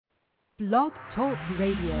Blog Talk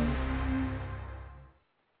Radio.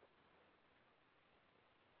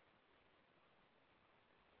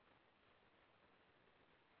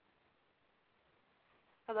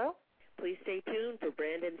 Hello? Please stay tuned for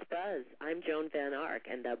Brandon's Buzz. I'm Joan Van Ark,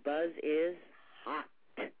 and the buzz is hot.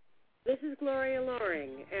 This is Gloria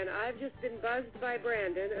Loring, and I've just been buzzed by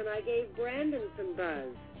Brandon, and I gave Brandon some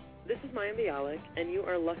buzz. This is Mayim Bialik, and you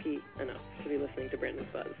are lucky enough to be listening to Brandon's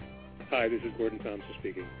Buzz. Hi, this is Gordon Thompson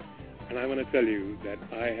speaking, and I want to tell you that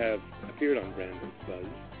I have appeared on Brandon's Buzz,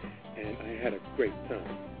 and I had a great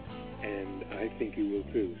time, and I think you will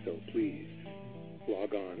too, so please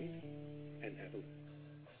log on and have a listen.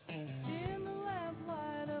 In the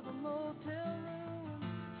lamplight of a motel room,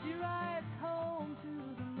 she writes home to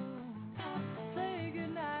the moon. Say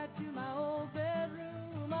goodnight to my old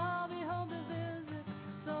bedroom. I'll be home to visit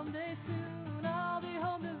someday soon. I'll be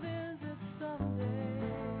home to visit someday.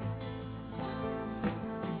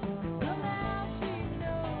 So now she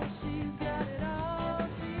knows she's got it all.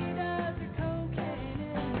 She does her cocaine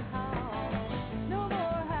in the hall. No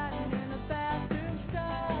more hiding in the bathroom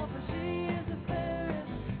stall, for she is the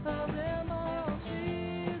fairest of them all.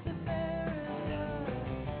 She's the fairest of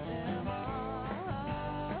them all.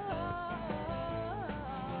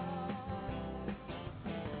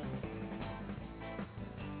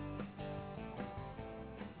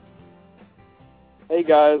 Hey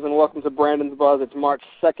guys, and welcome to Brandon's Buzz. It's March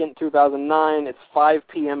 2nd, 2009. It's 5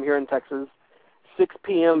 p.m. here in Texas, 6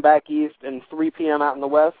 p.m. back east, and 3 p.m. out in the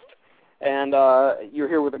west. And you're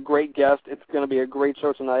here with a great guest. It's going to be a great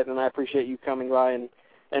show tonight, and I appreciate you coming by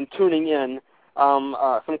and tuning in.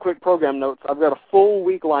 Some quick program notes. I've got a full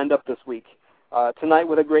week lined up this week. Tonight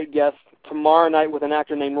with a great guest. Tomorrow night with an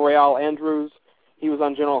actor named Royale Andrews. He was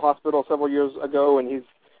on General Hospital several years ago, and he's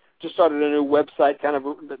just started a new website kind of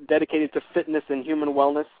dedicated to fitness and human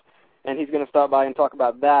wellness, and he's going to stop by and talk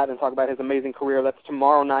about that and talk about his amazing career. That's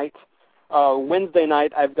tomorrow night. Wednesday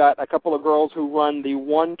night, I've got a couple of girls who run the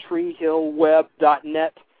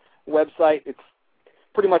OneTreeHillWeb.net website. It's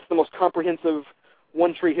pretty much the most comprehensive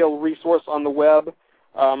One Tree Hill resource on the web.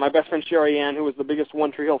 My best friend Sherry Ann, who is the biggest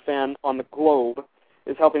One Tree Hill fan on the globe,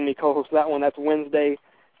 is helping me co-host that one. That's Wednesday.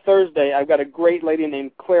 Thursday, I've got a great lady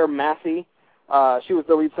named Claire Massey. She was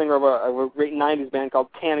the lead singer of a great 90s band called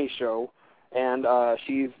Tanny Show, and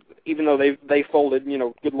she's, even though they folded,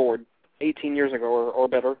 good Lord, 18 years ago or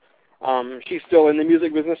better, she's still in the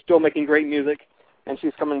music business, still making great music, and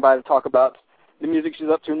she's coming by to talk about the music she's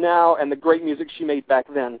up to now and the great music she made back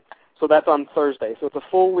then. So that's on Thursday. So it's a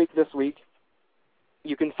full week this week.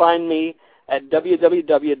 You can find me at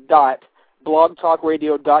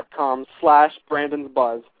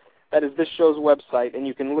www.blogtalkradio.com/Brandon'sBuzz. That is this show's website, and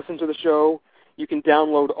you can listen to the show. You can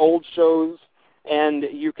download old shows, and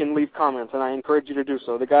you can leave comments, and I encourage you to do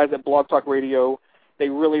so. The guys at Blog Talk Radio, they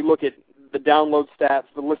really look at the download stats,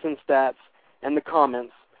 the listen stats, and the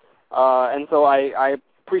comments. And so I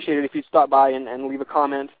appreciate it if you stop by and leave a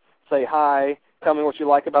comment, say hi, tell me what you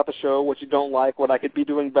like about the show, what you don't like, what I could be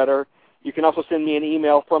doing better. You can also send me an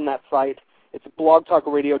email from that site. It's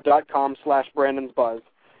blogtalkradio.com/Brandon'sBuzz.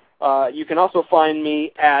 You can also find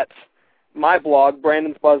me at my blog,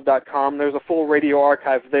 brandonsbuzz.com. There's a full radio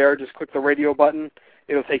archive there. Just click the radio button.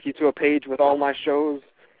 It'll take you to a page with all my shows,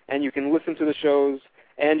 and you can listen to the shows,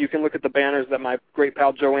 and you can look at the banners that my great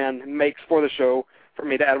pal Joanne makes for the show for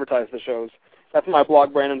me to advertise the shows. That's my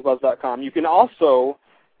blog, brandonsbuzz.com. You can also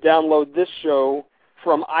download this show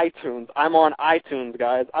from iTunes. I'm on iTunes,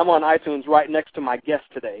 guys. I'm on iTunes right next to my guest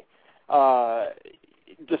today.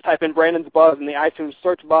 Just type in Brandon's Buzz in the iTunes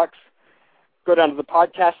search box, go down to the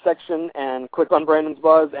podcast section, and click on Brandon's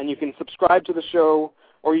Buzz, and you can subscribe to the show,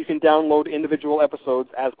 or you can download individual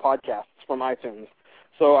episodes as podcasts from iTunes.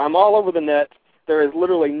 So I'm all over the net. There is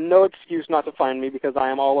literally no excuse not to find me because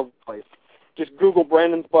I am all over the place. Just Google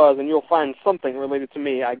Brandon's Buzz, and you'll find something related to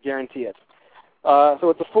me, I guarantee it.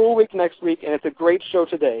 So it's a full week next week, and it's a great show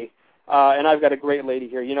today, and I've got a great lady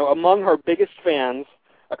here. Among her biggest fans,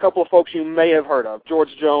 a couple of folks you may have heard of: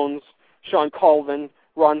 George Jones, Shawn Colvin,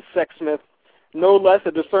 Ron Sexsmith. No less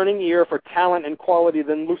a discerning ear for talent and quality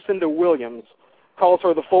than Lucinda Williams calls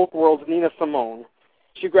her the folk world's Nina Simone.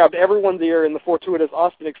 She grabbed everyone's ear in the fortuitous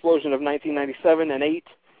Austin explosion of 1997 and 8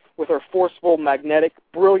 with her forceful, magnetic,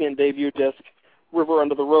 brilliant debut disc, River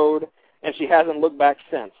Under the Road, and she hasn't looked back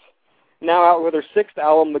since. Now out with her 6th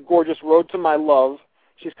album, The Gorgeous Road to My Love,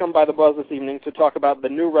 she's come by the Buzz this evening to talk about the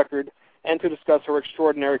new record and to discuss her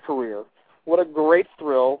extraordinary career. What a great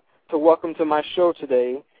thrill to welcome to my show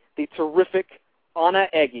today the terrific ANA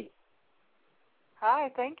EGGE. Hi,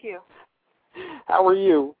 thank you. How are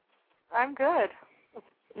you? I'm good.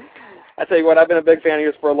 I tell you what, I've been a big fan of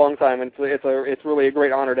yours for a long time, and it's really a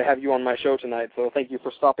great honor to have you on my show tonight. So thank you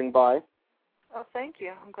for stopping by. Oh, thank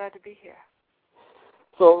you. I'm glad to be here.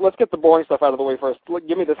 So let's get the boring stuff out of the way first.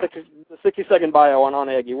 Give me the 60-second bio on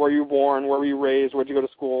ANA EGGE. Where were you born? Where were you raised? Where did you go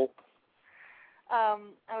to school? I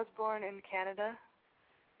was born in Canada,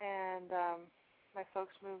 and my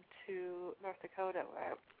folks moved to North Dakota,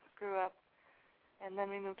 where I grew up, and then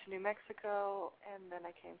we moved to New Mexico, and then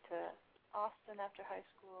I came to Austin after high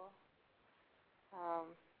school,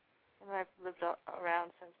 and then I've lived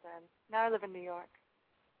around since then. Now I live in New York.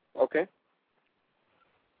 Okay.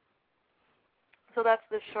 So that's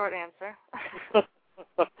the short answer.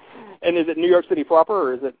 And is it New York City proper,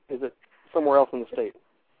 or is it somewhere else in the state?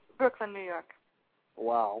 Brooklyn, New York.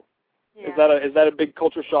 Wow. Yeah. Is that a big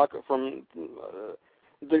culture shock from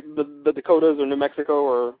the Dakotas or New Mexico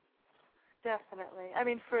or? Definitely. I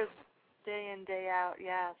mean, for day in, day out,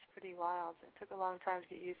 yeah, it's pretty wild. It took a long time to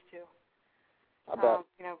get used to. I bet.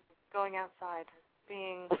 Going outside,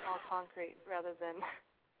 being all concrete rather than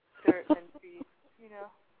dirt and trees,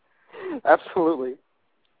 Absolutely.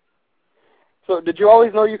 So did you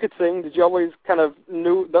always know you could sing? Did you always kind of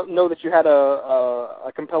know that you had a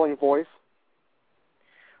compelling voice?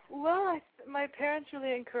 Well, my parents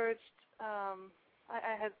really encouraged,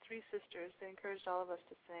 I had 3 sisters. They encouraged all of us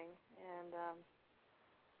to sing. And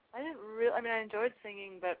I enjoyed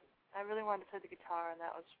singing, but I really wanted to play the guitar, and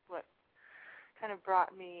that was what kind of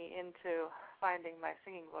brought me into finding my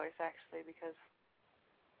singing voice, actually, because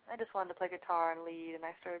I just wanted to play guitar and lead, and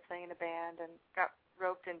I started playing in a band and got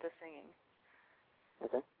roped into singing.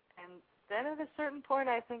 Okay. And then at a certain point,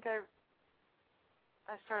 I think I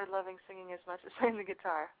started loving singing as much as playing the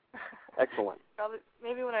guitar. Excellent. Probably,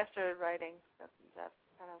 maybe when I started writing, that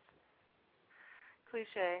kind of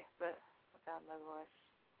cliche, but without my voice.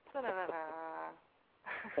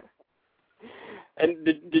 And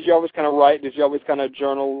did you always kind of write? Did you always kind of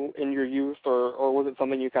journal in your youth, or was it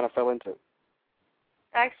something you kind of fell into?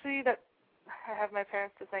 Actually, I have my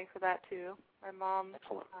parents to thank for that too. My mom is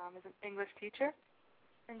an English teacher,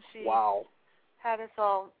 and she had us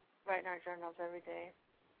all write in our journals every day.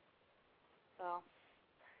 So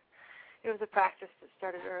it was a practice that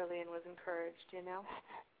started early and was encouraged,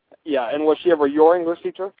 Yeah, and was she ever your English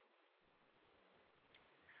teacher?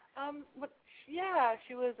 Yeah,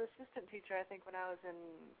 she was assistant teacher, I think, when I was in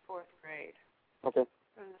 4th grade. Okay. It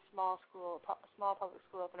was a small public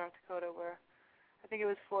school up in North Dakota where I think it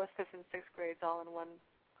was 4th, 5th, and 6th grades all in one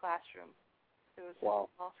classroom. It was a small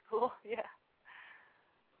school, yeah.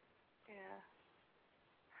 Yeah.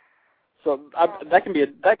 So that can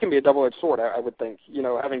be a double-edged sword, I would think.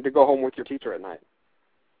 Having to go home with your teacher at night.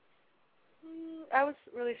 I was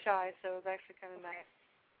really shy, so it was actually kind of nice.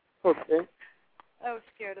 Okay. I was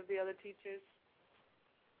scared of the other teachers.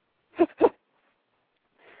 Do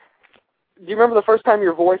you remember the first time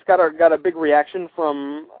your voice got a big reaction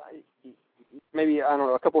from maybe, I don't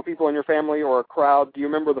know, a couple of people in your family or a crowd? Do you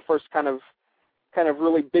remember the first kind of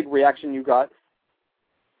really big reaction you got?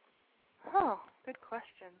 Oh, good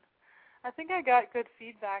question. I think I got good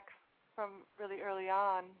feedback from really early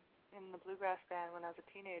on in the bluegrass band when I was a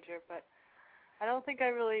teenager, but I don't think I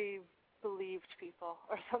really believed people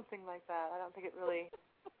or something like that. I don't think it really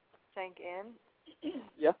sank in.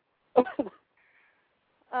 Yeah.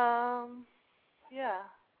 Yeah.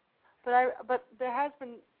 But there has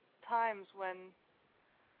been times when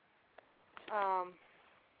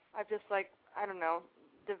I've just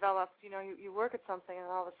developed, you work at something and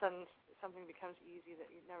all of a sudden something becomes easy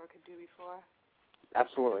that you never could do before.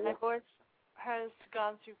 Absolutely. My voice has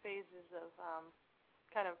gone through phases of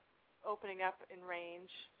kind of opening up in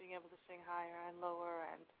range, being able to sing higher and lower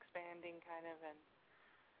and expanding kind of, and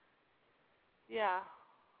yeah.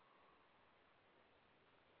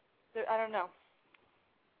 I don't know.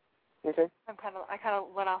 Okay. I kind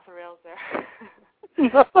of went off the rails there.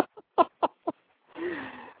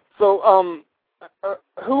 So,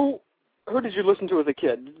 who did you listen to as a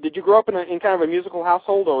kid? Did you grow up in kind of a musical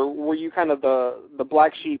household, or were you kind of the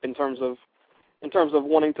black sheep in terms of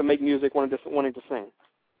wanting to make music, wanting to sing?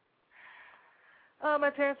 My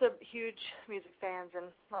parents are huge music fans,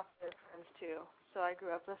 and lots of their friends too. So I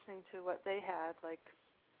grew up listening to what they had, like,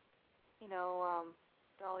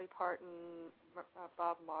 Dolly Parton,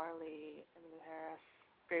 Bob Marley, Emmylou Harris,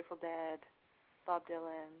 Grateful Dead, Bob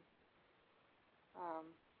Dylan.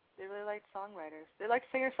 They really liked songwriters. They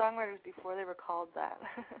liked singer-songwriters before they were called that.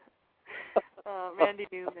 Randy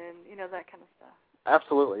Newman, that kind of stuff.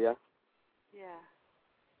 Absolutely, yeah. Yeah.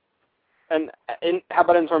 And how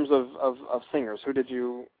about in terms of singers? Who did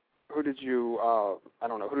you look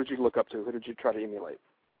up to? Who did you try to emulate?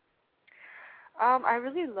 I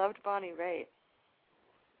really loved Bonnie Raitt.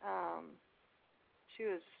 She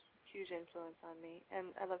was a huge influence on me,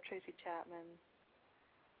 and I love Tracy Chapman.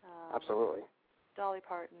 Absolutely. Dolly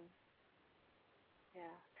Parton.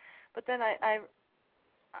 Yeah, but then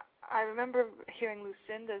I remember hearing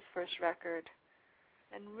Lucinda's first record,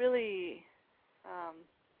 and really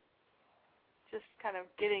just kind of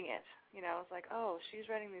getting it. You know, I was like, oh, she's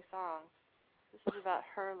writing these songs. This is about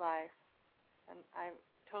her life, and I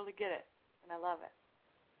totally get it, and I love it.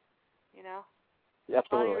 You know? Yeah,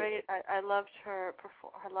 absolutely. Bonnie Raitt, I loved her.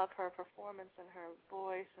 I love her performance and her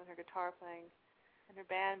voice and her guitar playing and her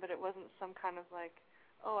band, but it wasn't some kind of like,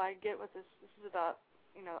 oh, I get what this is about.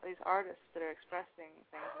 You know, these artists that are expressing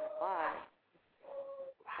things in their lives,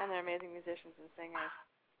 and they're amazing musicians and singers.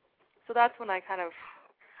 So that's when I kind of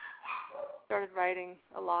started writing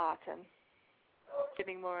a lot and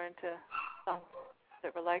getting more into songs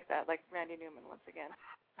that were like that, like Randy Newman once again,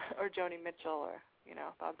 or Joni Mitchell, or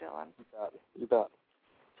Bob Dylan. You bet.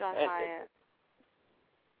 John Hyatt.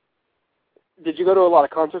 Did you go to a lot of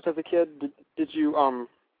concerts as a kid? Did you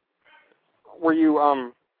were you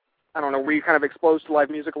I don't know, were you kind of exposed to live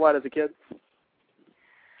music a lot as a kid?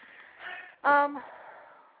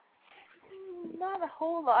 Not a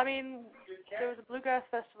whole lot. I mean, there was a bluegrass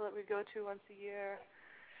festival that we'd go to once a year.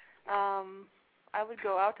 I would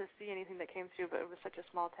go out to see anything that came through, but it was such a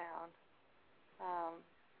small town.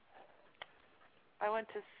 I went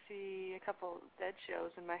to see a couple Dead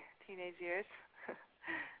shows in my teenage years,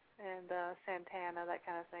 and Santana, that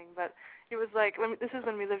kind of thing. But it was like this is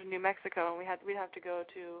when we lived in New Mexico, and we'd have to go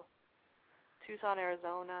to Tucson,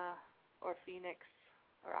 Arizona, or Phoenix,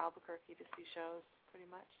 or Albuquerque to see shows, pretty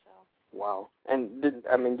much. So. Wow. And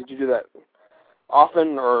did you do that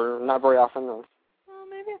often, or not very often? Or? Well,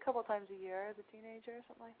 maybe a couple times a year as a teenager, or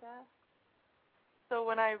something like that. So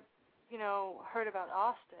when I, heard about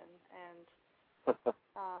Austin, and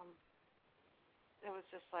it was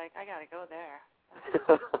just like, I got to go there.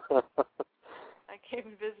 I came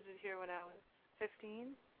and visited here when I was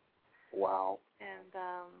 15. Wow. And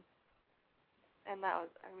that was,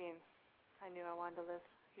 I knew I wanted to live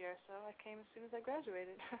here, so I came as soon as I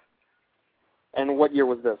graduated. And what year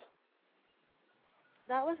was this?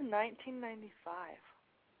 That was 1995.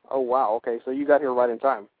 Oh, wow. Okay, so you got here right in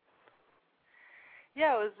time.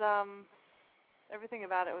 Yeah, it was, everything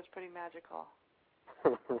about it was pretty magical.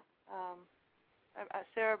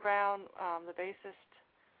 Sarah Brown, the bassist,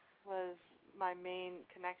 was my main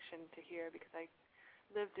connection to here because I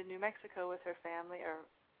lived in New Mexico with her family, or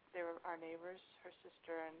they were our neighbors, her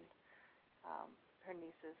sister and her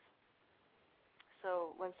nieces.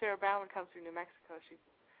 So when Sarah Brown would come through New Mexico, she'd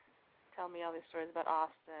tell me all these stories about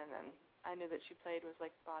Austin, and I knew that she played with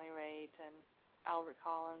like Bonnie Raitt and Albert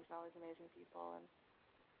Collins and all these amazing people. And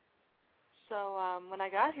so when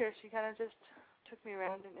I got here, she kind of just took me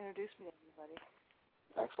around and introduced me to everybody.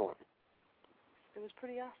 Excellent. It was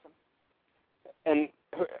pretty awesome. And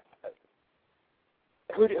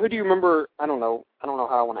who do you remember? I don't know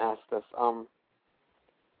how I want to ask this.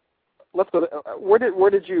 Let's go. Where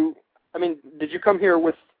did you? Did you come here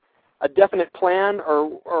with a definite plan,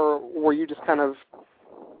 or were you just kind of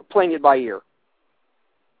playing it by ear?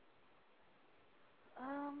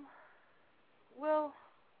 Well,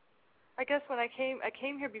 I guess when I came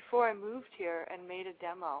here before I moved here and made a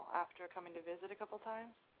demo after coming to visit a couple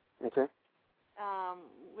times. Okay.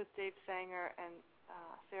 With Dave Sanger and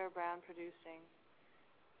Sarah Brown producing.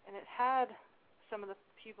 And it had some of the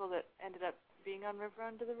people that ended up being on River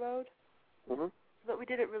Under the Road. Mm-hmm. But we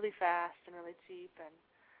did it really fast and really cheap, and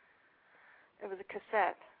it was a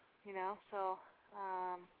cassette, So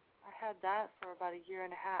I had that for about a year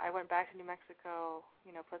and a half. I went back to New Mexico,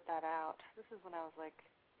 put that out. This is when I was like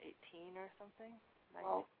 18 or something.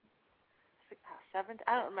 Wow. 7?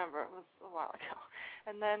 I don't remember. It was a while ago.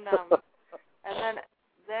 And then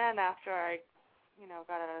then after I,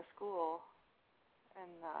 got out of school,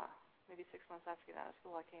 and maybe 6 months after getting out of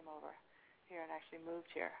school, I came over here and actually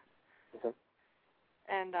moved here. Okay.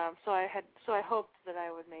 And so I hoped that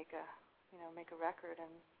I would make a record,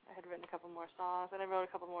 and I had written a couple more songs, and I wrote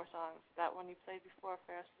a couple more songs. That one you played before,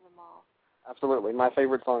 Fairest of Them All. Absolutely, my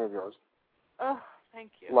favorite song of yours. Oh,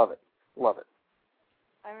 thank you. Love it.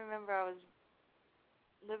 I remember I was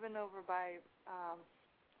living over by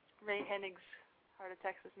Ray Hennig's Heart of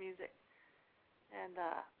Texas Music, and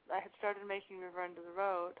I had started making River Under the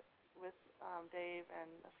Road with Dave and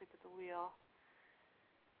Asleep at the Wheel,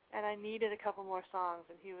 and I needed a couple more songs,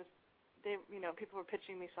 and people were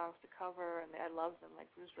pitching me songs to cover, and I loved them,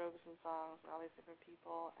 like Bruce Robeson songs and all these different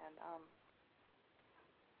people, and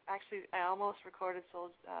actually I almost recorded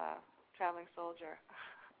Traveling Soldier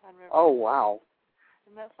on River. Oh, wow.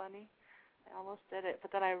 Isn't that funny? I almost did it,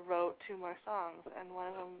 but then I wrote 2 more songs, and one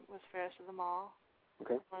of them was Fairest of Them All.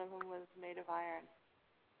 Okay. One of them was Made of Iron.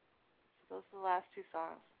 So those are the last 2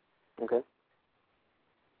 songs. Okay.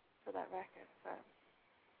 For that record, but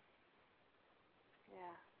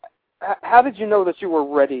yeah. How did you know that you were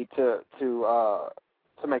ready to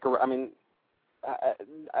make a? I mean,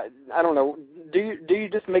 I don't know. Do you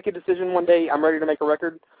just make a decision one day? I'm ready to make a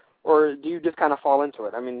record, or do you just kind of fall into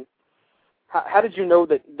it? I mean, how did you know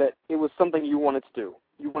that it was something you wanted to do?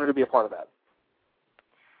 You wanted to be a part of that.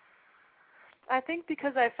 I think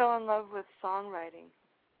because I fell in love with songwriting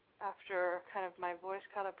after kind of my voice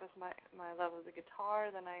caught up with my love of the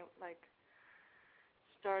guitar. Then I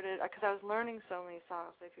started, because I was learning so many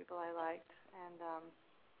songs by people I liked, and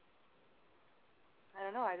I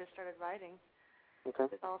don't know, I just started writing. Okay.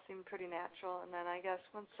 It all seemed pretty natural, and then I guess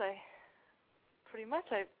once I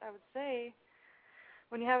would say,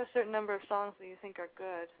 when you have a certain number of songs that you think are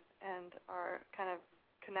good and are kind of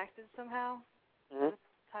connected somehow, it's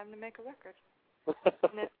time to make a record.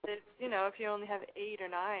 And if you only have 8 or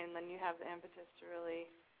 9, then you have the impetus to really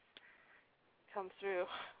come through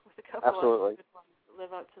with a couple Absolutely. of good ones that live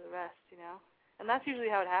up to the rest, And that's usually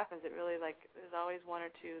how it happens. It really, there's always 1 or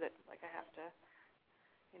 2 that, I have to,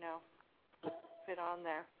 fit on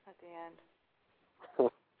there at the end.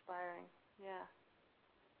 Inspiring, yeah.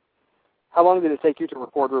 How long did it take you to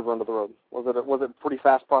record River Under the Road? Was it a pretty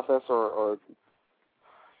fast process, or?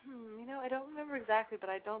 I don't remember exactly, but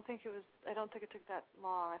I don't think it took that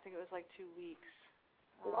long. I think it was 2 weeks.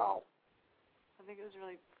 Wow. I think it was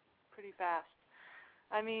really pretty fast.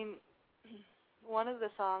 I mean, one of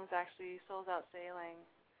the songs, actually, Souls Out Sailing,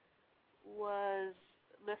 was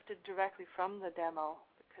lifted directly from the demo,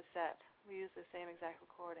 the cassette. We used the same exact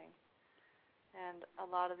recording. And a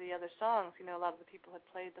lot of the other songs, a lot of the people had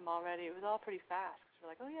played them already. It was all pretty fast, because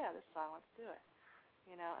we're like, oh yeah, this song, let's do it.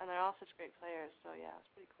 And they're all such great players, so yeah, it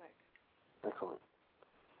was pretty quick. Excellent.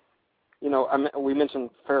 We mentioned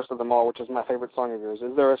Fairest of Them All, which is my favorite song of yours.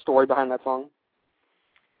 Is there a story behind that song?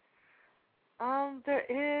 There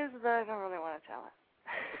is, but I don't really want to tell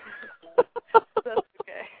it. That's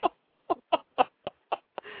okay.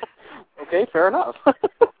 Okay, fair enough.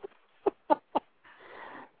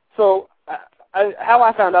 So, how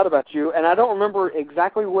I found out about you, and I don't remember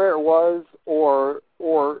exactly where it was or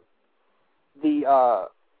the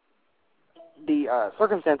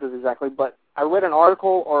circumstances exactly, but I read an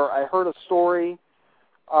article or I heard a story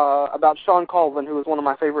about Shawn Colvin, who is one of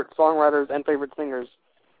my favorite songwriters and favorite singers.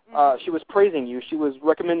 She was praising you. She was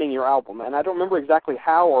recommending your album, and I don't remember exactly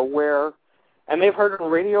how or where. I may have heard it on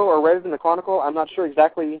the radio or read it in the Chronicle. I'm not sure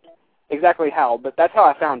exactly how, but that's how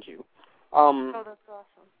I found you. Oh, that's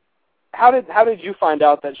awesome. How did you find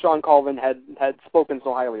out that Shawn Colvin had spoken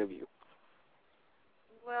so highly of you?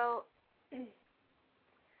 Well,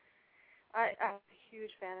 I'm a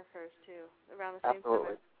huge fan of hers too. Around the same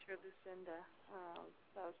Absolutely. time I heard Lucinda.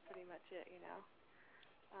 That was pretty much it,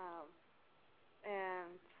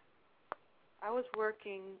 And I was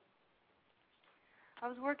working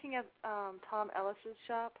at Tom Ellis's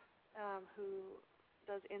shop, who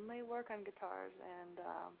does inlay work on guitars and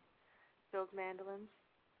builds mandolins.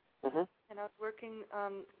 Mm-hmm. And I was working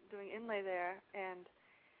doing inlay there, and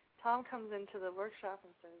Tom comes into the workshop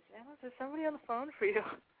and says, "Anna, there's somebody on the phone for you."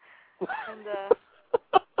 And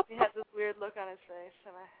he had this weird look on his face,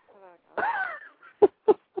 and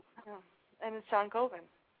and it's Shawn Colvin,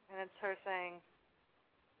 and it's her saying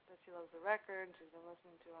that she loves the record, and she's been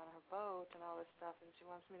listening to it on her boat and all this stuff, and she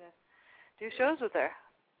wants me to do shows with her.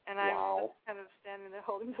 And I'm just kind of standing there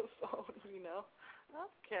holding the phone,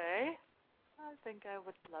 Okay, I think I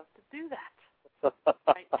would love to do that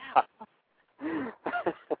right now.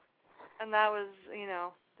 And that was,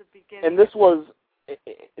 the beginning. And this was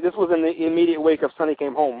in the immediate wake of Sonny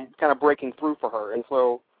Came Home, kind of breaking through for her, and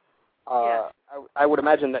so yes. I would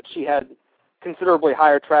imagine that she had considerably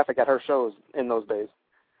higher traffic at her shows in those days.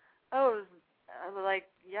 Oh, it was it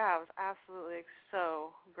was absolutely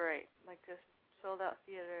so great. Just sold out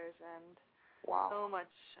theaters and so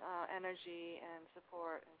much energy and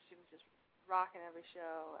support, and she was just rocking every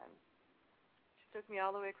show, and she took me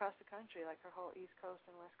all the way across the country, her whole East Coast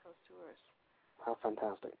and West Coast tours. How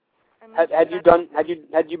fantastic! And Had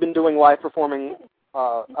you been doing live performing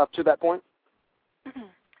up to that point?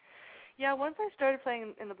 Yeah, once I started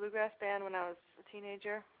playing in the bluegrass band when I was a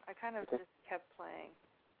teenager, I kind of just kept playing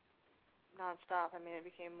nonstop. I mean, it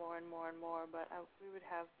became more and more and more, but we would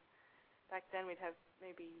have, back then we'd have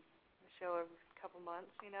maybe a show every couple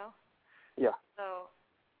months, Yeah. So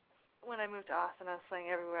when I moved to Austin, I was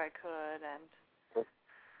playing everywhere I could,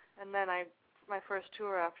 and then my first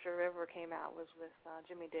tour after River came out was with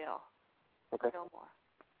Jimmy Dale. Okay. Fillmore.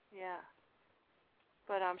 Yeah.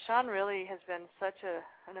 But Shawn really has been such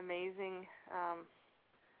an amazing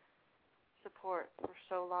support for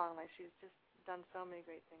so long. Like, she's just done so many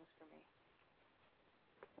great things for me.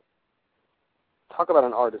 Talk about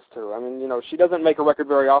an artist, too. I mean, you know, she doesn't make a record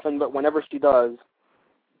very often, but whenever she does,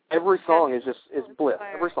 every song is bliss.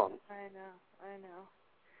 Every song. I know.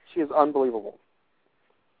 She is unbelievable.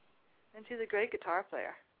 And she's a great guitar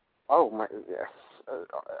player. Oh my, yes.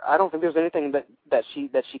 I don't think there's anything that she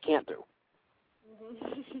can't do.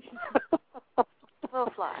 A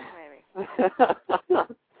little fly, maybe.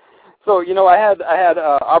 So, you know, I had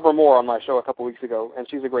Abra Moore on my show a couple weeks ago, and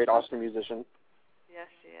she's a great Austin musician. Yes,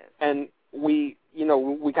 she is. And we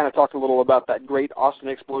kind of talked a little about that great Austin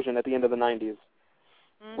explosion at the end of the 90s,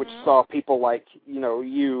 which saw people like, you know,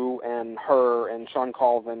 you and her and Shawn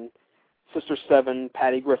Colvin, Sister Seven,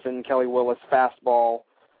 Patty Griffin, Kelly Willis, Fastball,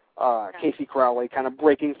 Casey Crowley kind of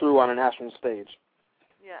breaking through on a national stage.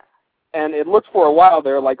 Yeah. And it looked for a while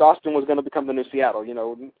there like Austin was going to become the new Seattle. You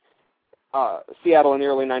know, Seattle in the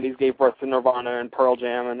early 90s gave birth to Nirvana and Pearl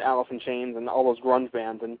Jam and Alice in Chains and all those grunge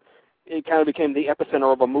bands, and it kind of became the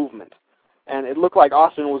epicenter of a movement. And it looked like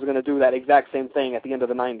Austin was going to do that exact same thing at the end of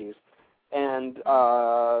the 90s. And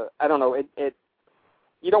I don't know, it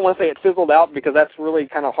you don't want to say it fizzled out because that's really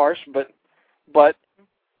kind of harsh, but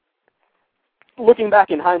looking back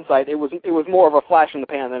in hindsight, it was more of a flash in the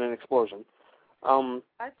pan than an explosion.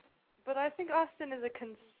 But I think Austin is a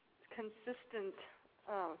consistent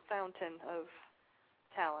fountain of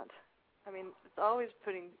talent. I mean, it's always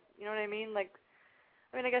putting, you know what I mean? Like,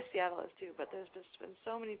 I mean, I guess Seattle is too, but there's just been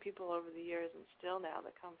so many people over the years and still now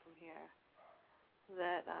that come from here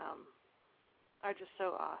that are just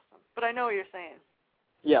so awesome. But I know what you're saying.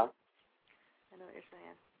 Yeah. I know what you're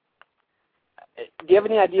saying. Do you have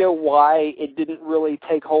any idea why it didn't really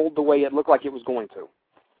take hold the way it looked like it was going to?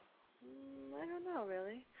 I don't know,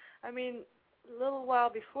 really. I mean, a little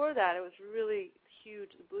while before that, it was really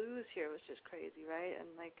huge. The blues here was just crazy, right? And,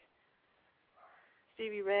 like,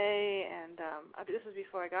 Stevie Ray, and this was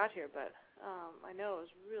before I got here, but I know it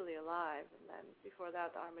was really alive. And then before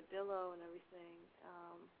that, the Armadillo and everything.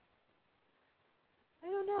 I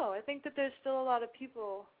don't know. I think that there's still a lot of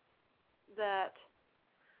people that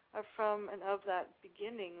are from and of that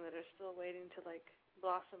beginning that are still waiting to, like,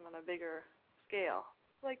 blossom on a bigger scale.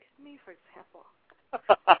 Like me, for example.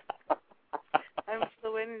 I'm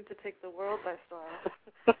still waiting to take the world by storm.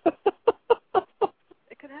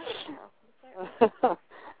 It could happen now.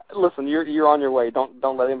 Listen, you're on your way. Don't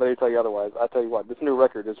let anybody tell you otherwise. I tell you what, this new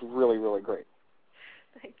record is really, really great.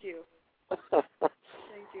 Thank you. Thank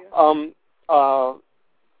you.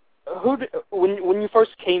 When you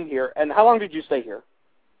first came here, and how long did you stay here?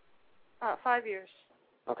 5 years.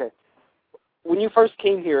 Okay. When you first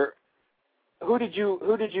came here, who did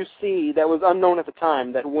you see that was unknown at the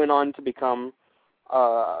time that went on to become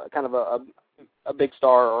kind of a big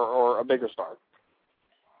star or a bigger star?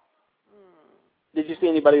 Did you see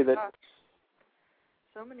anybody that?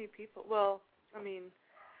 So many people. Well, I mean,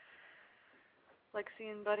 like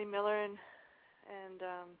seeing Buddy Miller and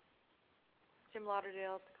Jim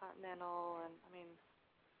Lauderdale at the Continental, and I mean,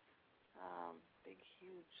 big,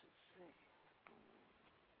 huge. Let's see.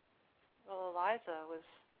 Well, Eliza was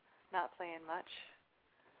not playing much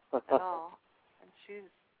at all, and she's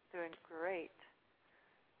doing great.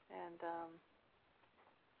 And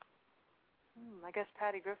I guess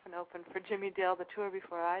Patty Griffin opened for Jimmy Dale the tour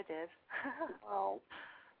before I did. Wow.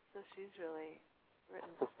 So she's really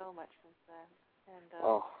written so much since then. And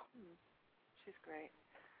she's great.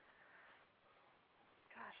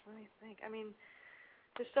 Gosh, let me think. I mean,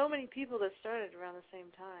 there's so many people that started around the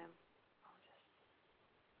same time.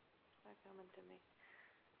 It's not coming to me.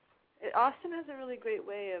 Austin has a really great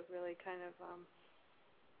way of really kind of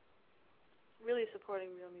really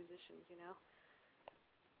supporting real musicians, you know.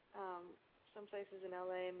 Some places in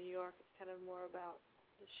LA and New York, it's kind of more about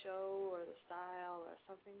the show or the style or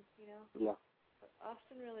something, you know. Yeah. But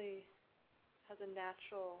Austin really has a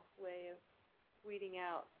natural way of weeding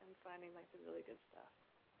out and finding, like, the really good stuff.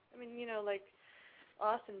 I mean, you know, like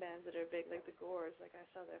Austin bands that are big, like the Gores, like I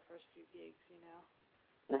saw their first few gigs, you know.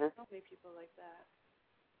 So many people like that.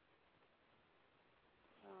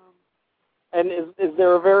 And is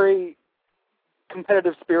there a very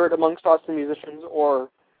competitive spirit amongst Austin musicians,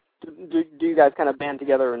 or do you guys kind of band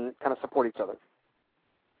together and kind of support each other?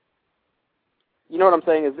 You know what I'm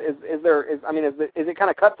saying? Is it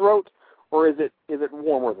kind of cutthroat, or is it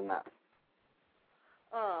warmer than that?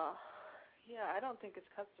 Yeah, I don't think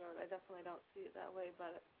it's cutthroat. I definitely don't see it that way,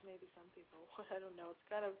 but maybe some people. I don't know. It's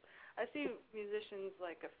kind of, I see musicians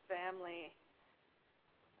like a family,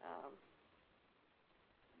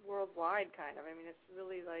 worldwide kind of. I mean, it's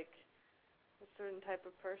really like a certain type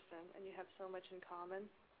of person and you have so much in common,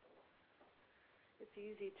 it's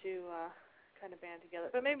easy to kind of band together.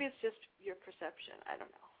 But maybe it's just your perception. I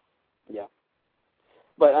don't know. Yeah.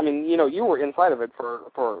 But, I mean, you were inside of it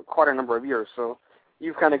for quite a number of years, so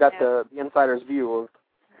you've kind of got the insider's view of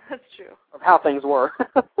That's true. Of how things were.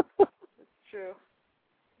 That's true.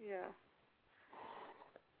 Yeah.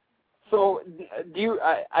 So, do you?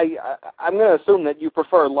 I'm going to assume that you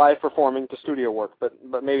prefer live performing to studio work, but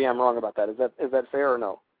maybe I'm wrong about that. Is that fair or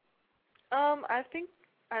no? I think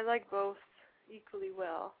I like both equally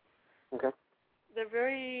well. Okay. They're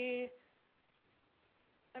very.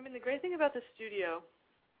 I mean, the great thing about the studio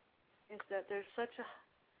is that there's such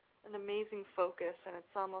an amazing focus, and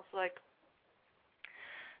it's almost like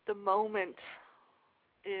the moment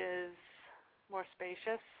is more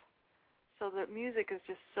spacious. So the music is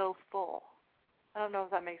just so full. I don't know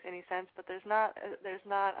if that makes any sense, but there's not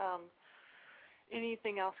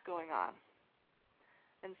anything else going on,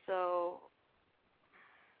 and so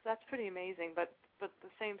that's pretty amazing. But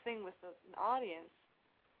the same thing with an audience.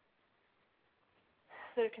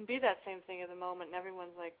 There can be that same thing at the moment, and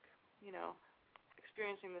everyone's like,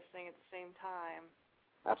 experiencing this thing at the same time.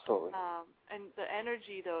 Absolutely. And the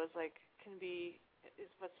energy though is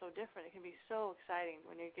what's so different. It can be so exciting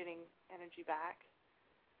when you're getting energy back,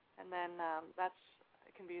 and then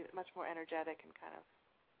it can be much more energetic and kind of,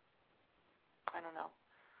 I don't know,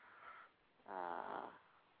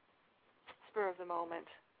 spur of the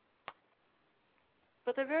moment.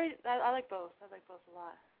 But they're I like both. I like both a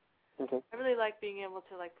lot. Okay. I really like being able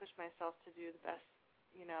to push myself to do the best,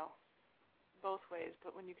 both ways.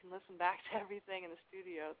 But when you can listen back to everything in the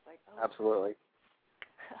studio, it's like, oh. Absolutely.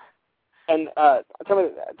 And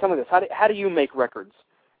tell me this: how do you make records?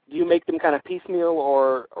 Do you make them kind of piecemeal,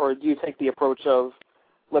 or do you take the approach of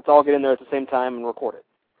let's all get in there at the same time and record it?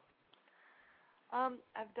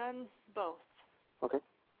 I've done both. Okay.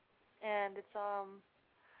 And it's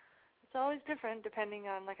always different depending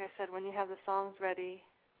on, like I said, when you have the songs ready,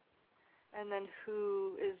 and then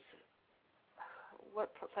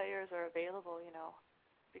what players are available,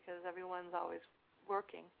 because everyone's always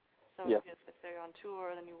working. So yeah. if they're on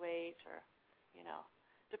tour, then you wait, or,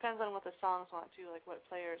 depends on what the songs want to, like what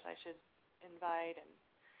players I should invite, and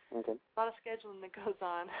okay. a lot of scheduling that goes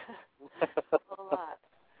on, a lot.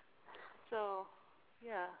 So,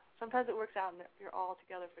 yeah, sometimes it works out and you're all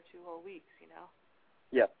together for 2 whole weeks,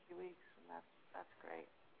 Yeah. 2 weeks, and that's great.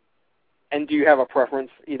 And do you have a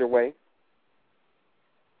preference either way?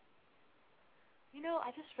 I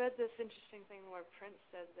just read this interesting thing where Prince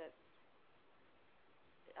said that,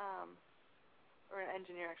 or an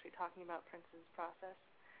engineer actually talking about Prince's process,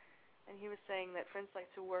 and he was saying that Prince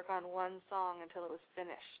liked to work on one song until it was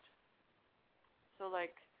finished. So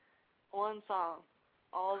one song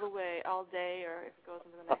all the way, all day, or if it goes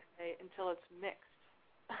into the next day, until it's mixed,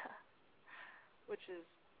 which is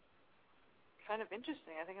kind of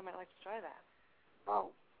interesting. I think I might like to try that.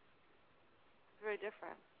 Wow. It's very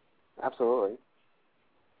different. Absolutely.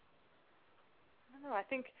 I don't know. I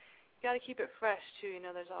think you got to keep it fresh too.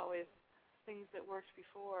 There's always things that worked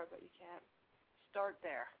before, but you can't start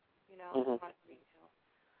there. Mm-hmm.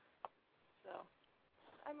 So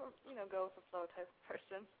I'm a go with the flow type of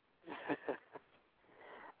person.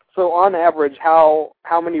 So on average, how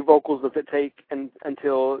many vocals does it take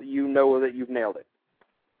until you know that you've nailed it?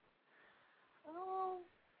 Oh,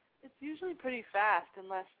 it's usually pretty fast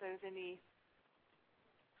unless there's any.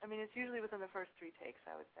 I mean, it's usually within the first 3 takes,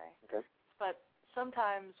 I would say. Okay. But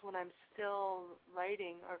sometimes when I'm still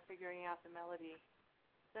writing or figuring out the melody,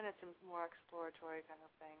 then it's a more exploratory kind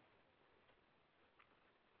of thing.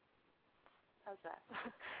 How's that?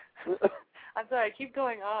 I'm sorry, I keep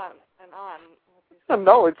going on and on.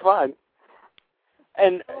 No, it's fine.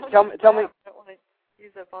 And tell me. I don't want to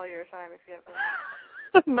use up all your time if you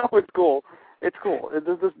have. No, it's cool. It's cool.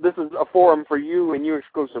 This is a forum for you and you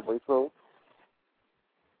exclusively. So.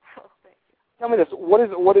 Oh, thank you. Tell me this: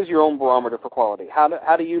 what is your own barometer for quality? How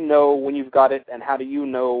do you know when you've got it, and how do you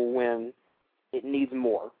know when it needs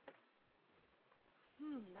more?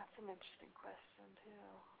 That's an interesting question too.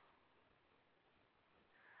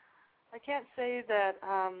 I can't say that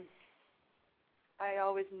I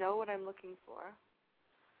always know what I'm looking for,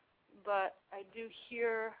 but I do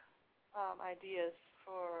hear ideas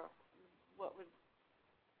for what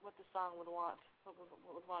the song would want, what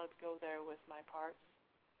would want it to go there with my parts.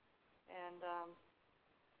 And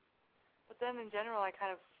but then in general, I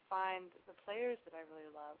kind of find the players that I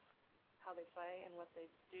really love, how they play and what they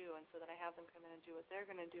do, and so then I have them come in and do what they're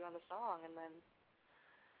going to do on the song, and then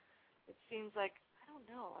it seems like, I don't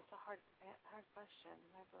know, that's a hard question,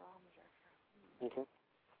 my barometer. Okay.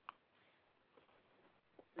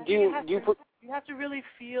 You have to really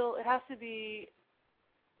feel, it has to be,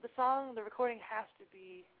 the recording has to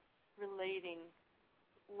be relating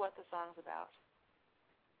what the song's about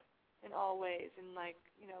in all ways, in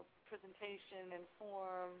presentation and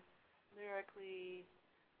form, lyrically,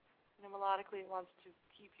 melodically. It wants to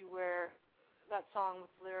keep you where that song with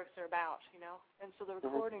the lyrics are about, and so the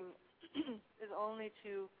recording is only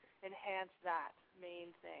to enhance that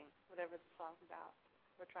main thing, whatever the song's about,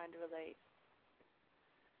 we're trying to relate.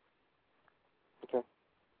 Okay.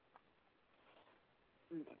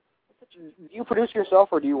 Do you produce yourself,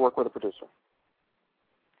 or do you work with a producer?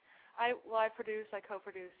 I produce, I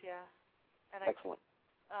co-produce, yeah. And Excellent.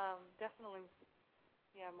 Definitely,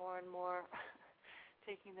 more and more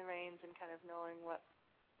taking the reins and kind of knowing what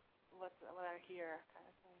I hear, kind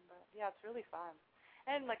of thing. But yeah, it's really fun.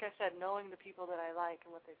 And like I said, knowing the people that I like and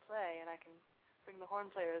what they play, and I can bring the horn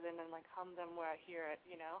players in and hum them where I hear it,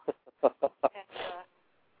 and it's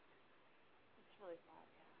really fun,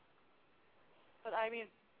 yeah. But I mean,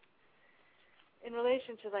 in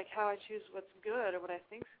relation to how I choose what's good or what I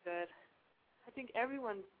think's good, I think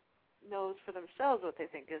everyone knows for themselves what they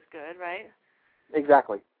think is good, right?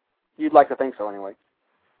 Exactly. You'd like to think so, anyway.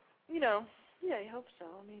 Yeah, I hope so.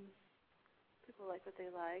 I mean, people like what they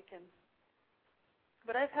like,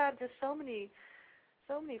 but I've had just so many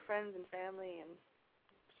friends and family and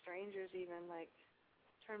strangers even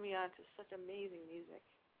turn me on to such amazing music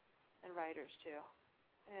and writers too,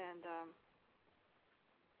 and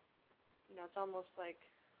it's almost like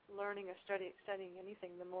learning or studying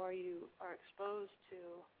anything. The more you are exposed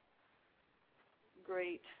to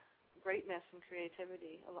greatness and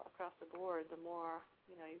creativity across the board, the more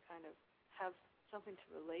you kind of have something to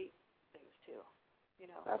relate things to.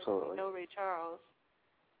 Absolutely. Ray Charles.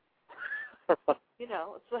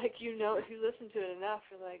 It's like if you listen to it enough,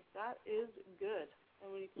 you're like, that is good. And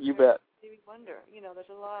when you bet. Stevie Wonder, there's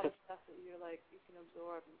a lot of stuff that you're you can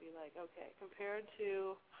absorb and be like, okay, compared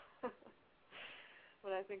to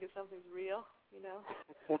what I think is something's real,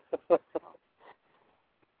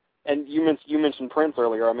 And you mentioned Prince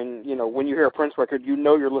earlier. I mean, when you hear a Prince record,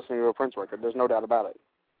 you're listening to a Prince record. There's no doubt about it.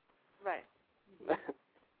 Right.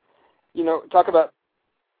 When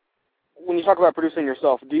you talk about producing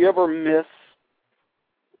yourself, do you ever miss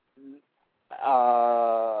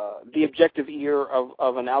the objective ear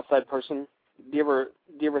of an outside person? Do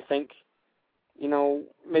you ever think,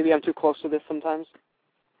 maybe I'm too close to this sometimes?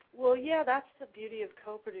 Well, yeah, that's the beauty of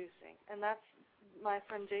co-producing, and that's my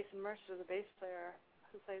friend Jason Mercer, the bass player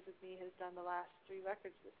who plays with me, has done the last 3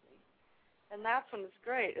 records with me, and that's when it's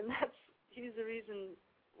great, and he's the reason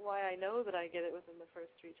why I know that I get it within the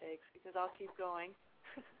first 3 takes, because I'll keep going.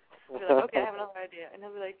 I'll be like, okay, I have another idea, and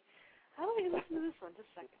he'll be like, how do I listen to this one?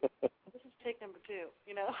 Just a second. This is take number 2,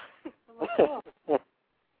 I'm like, oh,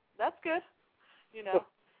 that's good,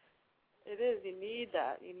 It is. You need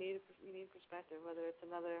that. You need perspective, whether it's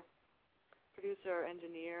another producer or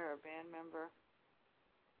engineer or band member.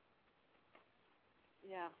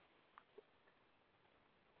 Yeah.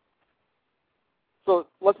 So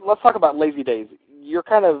let's talk about Lazy Days. You're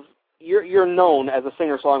known as a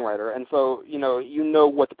singer-songwriter, and so you know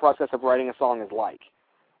what the process of writing a song is like.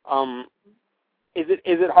 Is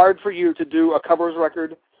it hard for you to do a covers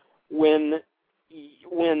record when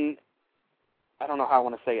I don't know how I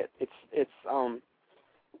want to say it. It's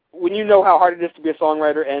when you know how hard it is to be a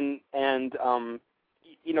songwriter and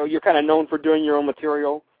you're kind of known for doing your own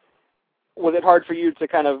material. Was it hard for you to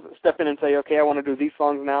kind of step in and say, okay, I want to do these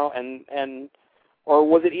songs now, and or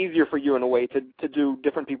was it easier for you in a way to do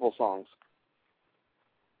different people's songs?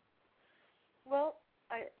 Well,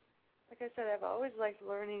 like I said, I've always liked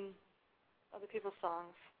learning other people's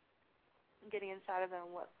songs and getting inside of them,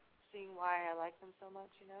 seeing why I like them so much,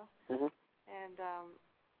 Mm-hmm. And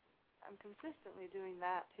I'm consistently doing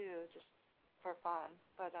that too, just for fun.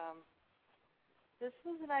 But this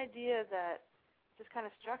was an idea that just kind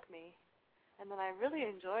of struck me, and then I really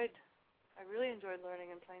enjoyed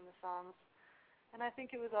learning and playing the songs. And I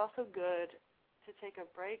think it was also good to take a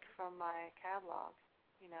break from my catalog,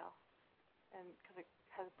 and because it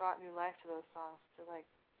has brought new life to those songs, to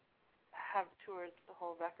have toured the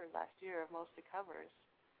whole record last year of mostly covers.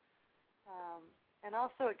 And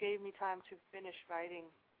also it gave me time to finish writing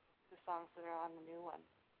the songs that are on the new one.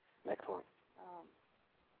 Excellent.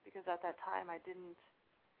 Because at that time I didn't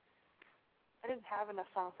have enough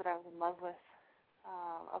songs that I was in love with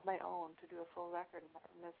of my own to do a full record.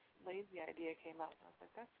 And this Lazy idea came up, and I was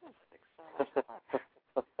like, that sounds like so much fun.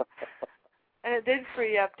 And it did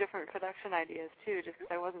free up different production ideas too, just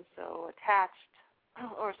because I wasn't so attached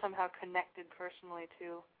or somehow connected personally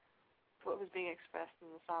to what was being expressed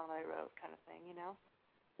in the song that I wrote, kind of thing,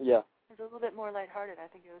 Yeah. It was a little bit more lighthearted.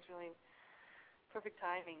 I think it was really perfect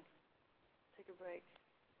timing. Take a break.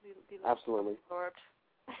 Be Absolutely. Absorbed.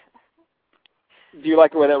 Do you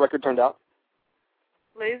like the way that record turned out?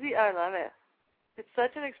 Lazy? I love it. It's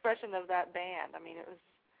such an expression of that band. I mean, it was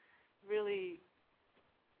very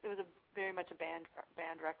much a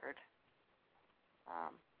band record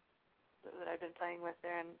that I've been playing with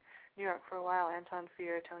there in New York for a while. Anton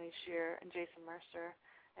Fear, Tony Shear, and Jason Mercer,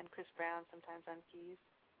 and Chris Brown sometimes on keys.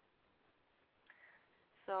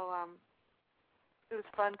 So it was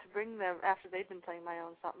fun to bring them, after they'd been playing my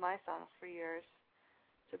songs for years,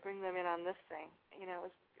 to bring them in on this thing. You know,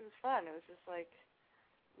 it was fun. It was just like,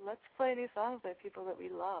 let's play new songs by people that we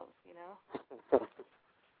love, you know?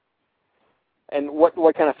 And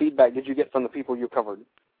what kind of feedback did you get from the people you covered?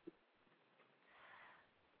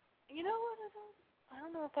 You know what? I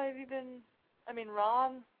don't know if I've even. I mean,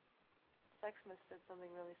 Ron Sexsmith said something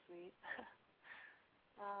really sweet.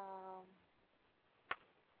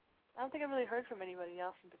 I don't think I really heard from anybody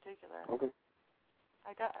else in particular. Okay.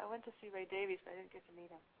 I went to see Ray Davies, but I didn't get to meet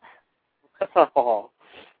him. Oh.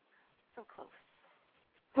 So close.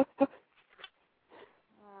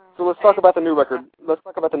 So let's talk about the new record. Let's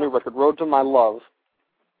talk about the new record, Road to My Love.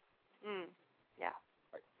 Yeah.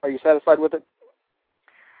 Are you satisfied with it?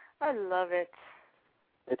 I love it.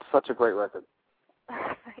 It's such a great record.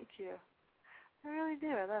 Thank you. I really do.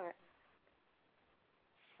 I love it.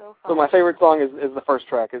 So fun. So my favorite song is the first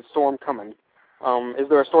track, is Storm Coming. Is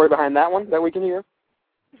there a story behind that one that we can hear?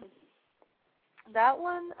 That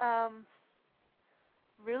one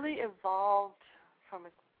really evolved from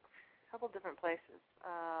a couple different places.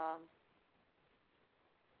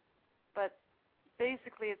 But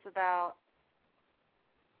basically it's about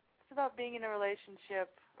being in a relationship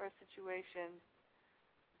or a situation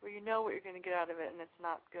where you know what you're going to get out of it and it's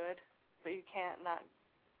not good, but you can't not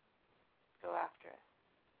go after it.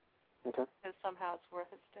 Okay. Because somehow it's worth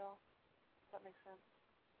it still. Does that make sense?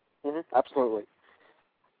 Absolutely.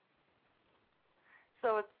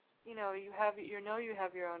 So it's, you have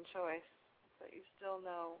your own choice, but you still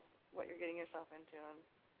know what you're getting yourself into, and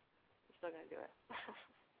you're still going to do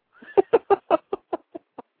it.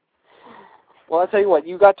 Well, I'll tell you what,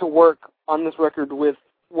 you got to work on this record with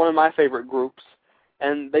one of my favorite groups,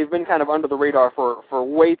 and they've been kind of under the radar for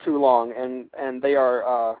way too long, and they're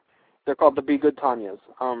called the Be Good Tanyas.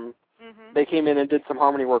 They came in and did some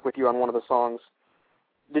harmony work with you on one of the songs.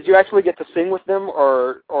 Did you actually get to sing with them,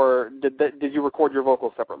 or did you record your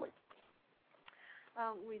vocals separately?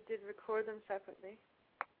 We did record them separately.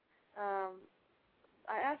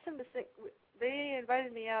 I asked them to sing. They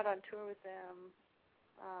invited me out on tour with them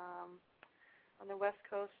on the West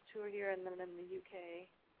Coast tour here and then in the UK.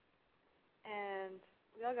 And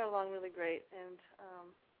we all got along really great, and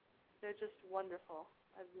they're just wonderful.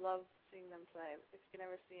 I love seeing them play. If you can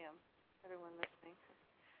ever see them, everyone listening,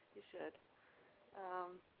 you should.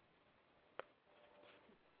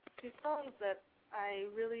 These songs that I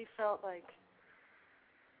really felt like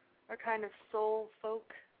are kind of soul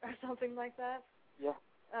folk or something like that. Yeah.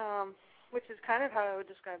 Which is kind of how I would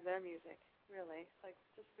describe their music, really. It's like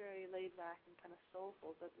just very laid back and kind of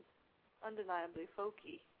soulful, but undeniably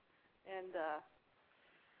folky. And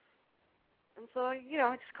so I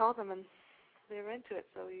just called them and they were into it,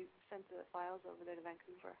 so we sent the files over there to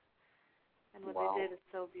Vancouver. And what they did is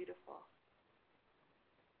so beautiful.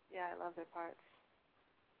 Yeah, I love their parts.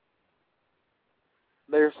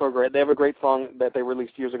 They're so great. They have a great song that they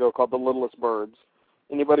released years ago called The Littlest Birds.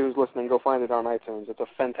 Anybody who's listening, go find it on iTunes. It's a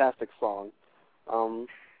fantastic song.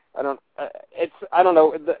 I don't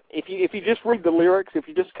know. If you just read the lyrics, if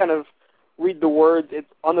you just kind of read the words,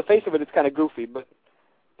 it's on the face of it, it's kind of goofy. But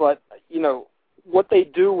what they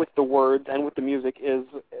do with the words and with the music is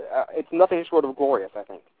it's nothing short of glorious, I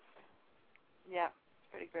think. Yeah,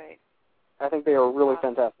 it's pretty great. I think they are really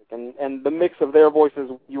fantastic, and the mix of their voices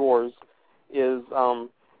with yours is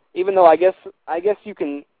even though I guess you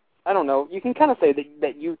can, I don't know, you can kind of say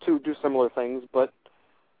that you two do similar things, but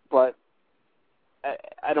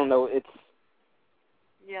I don't know, it's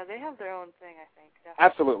yeah, they have their own thing, I think.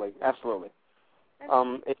 Definitely. Absolutely.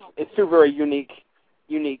 It's two very unique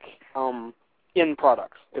end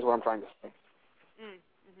products is what I'm trying to say.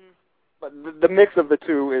 But the mix of the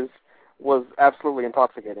two was absolutely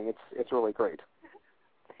intoxicating. It's really great.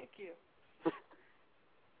 Thank you.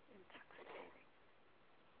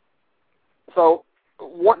 So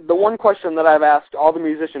the one question that I've asked all the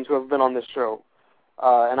musicians who have been on this show,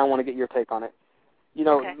 and I want to get your take on it.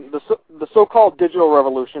 Okay. The so-called digital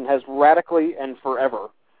revolution has radically and forever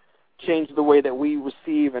changed the way that we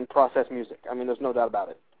receive and process music. I mean, there's no doubt about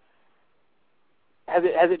it. Has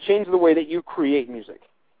it changed the way that you create music?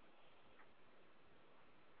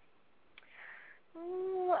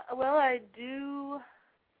 Well, I do,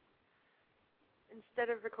 instead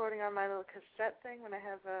of recording on my little cassette thing, when I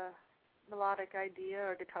have a melodic idea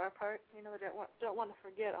or guitar part, you know, I don't want to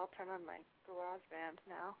forget, I'll turn on my GarageBand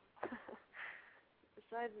now.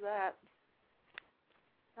 Besides that,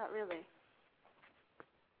 not really.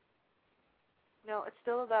 No, it's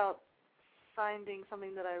still about finding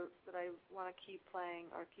something that I want to keep playing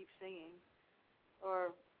or keep singing,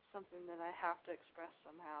 or something that I have to express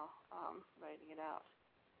somehow, writing it out.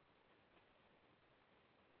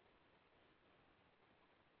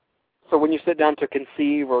 So when you sit down to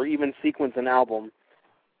conceive or even sequence an album,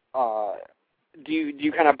 do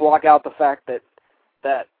you kind of block out the fact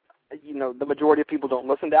that you know the majority of people don't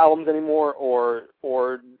listen to albums anymore, or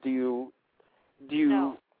do you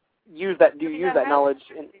No. use that knowledge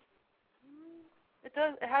in? It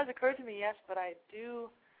has occurred to me, yes, but I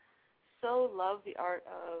do so love the art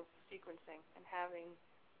of sequencing and having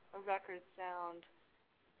a record sound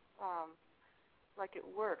like it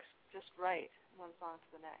works just right, one song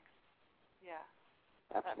to the next. Yeah.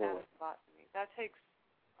 Absolutely. That matters a lot to me. That takes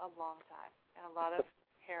a long time and a lot of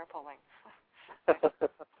hair pulling.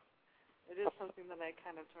 It is something that I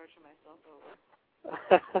kind of torture myself over.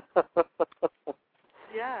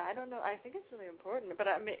 Yeah, I don't know. I think it's really important, but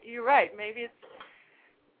you're right. Maybe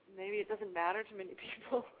it doesn't matter to many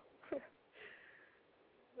people.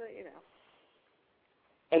 But you know.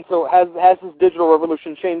 And so, has this digital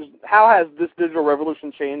revolution changed? How has this digital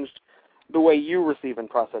revolution changed the way you receive and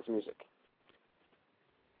process music?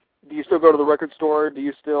 Do you still go to the record store? Do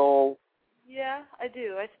you still? Yeah, I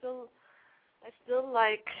do. I still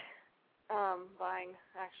like buying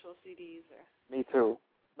actual CDs. Me too.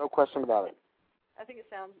 No question about it. I think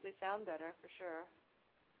they sound better for sure,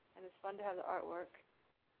 and it's fun to have the artwork.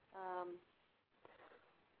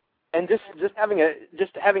 And just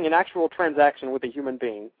having an actual transaction with a human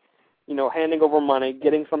being, you know, handing over money,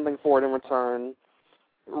 getting something for it in return,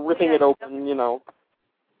 ripping it open, you know.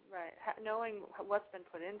 Right, knowing what's been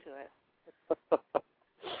put into it.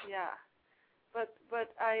 Yeah, but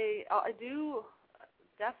I do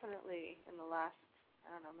definitely in the last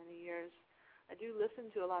many years, I do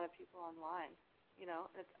listen to a lot of people online, you know,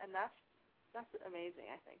 and that's amazing.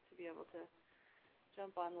 I think to be able to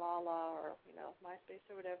jump on Lala or, you know, MySpace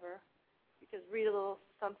or whatever, because read a little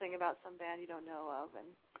something about some band you don't know of, and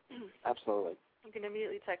absolutely, you can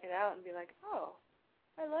immediately check it out and be like, oh,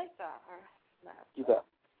 I like that, or that. You bet.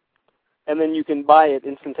 And then you can buy it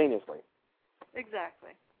instantaneously.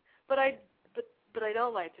 Exactly, but I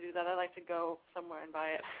don't like to do that. I like to go somewhere and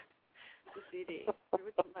buy it, the CD.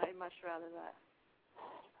 I'd much rather that.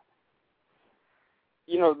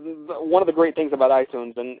 You know, one of the great things about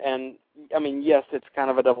iTunes, and I mean, yes, it's kind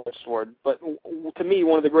of a double-edged sword, but to me,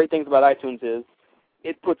 one of the great things about iTunes is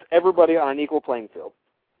it puts everybody on an equal playing field,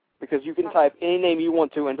 because you can type any name you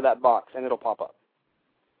want to into that box, and it'll pop up.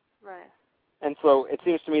 Right. And so it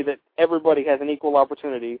seems to me that everybody has an equal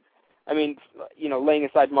opportunity. I mean, you know, laying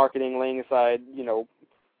aside marketing, laying aside, you know,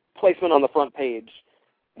 placement on the front page,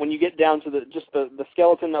 when you get down to the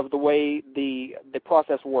skeleton of the way the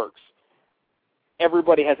process works,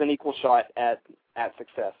 everybody has an equal shot at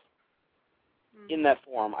success in that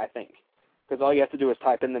form, I think. Because all you have to do is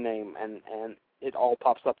type in the name, and it all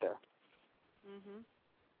pops up there. Mm-hmm.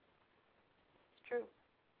 It's true.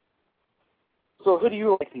 So who do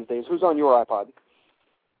you like these days? Who's on your iPod?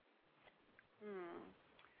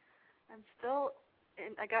 I'm still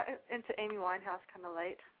I got into Amy Winehouse kind of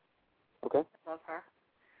late. Okay. I love her.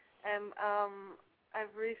 And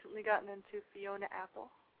I've recently gotten into Fiona Apple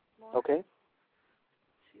more. Okay.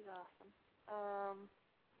 She's awesome.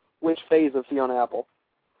 Which phase of Fiona Apple?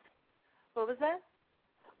 What was that?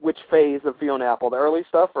 Which phase of Fiona Apple? The early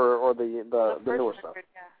stuff or the newer stuff?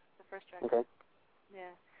 Yeah, the first record. Okay.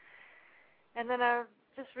 Yeah. And then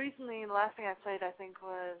just recently, the last thing I played, I think,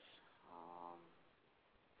 was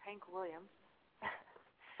Hank Williams.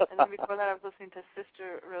 And then before that, I was listening to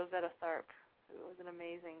Sister Rosetta Tharpe, who was an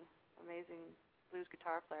amazing blues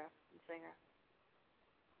guitar player and singer.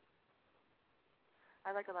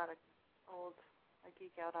 I like a lot of I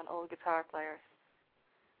geek out on old guitar players.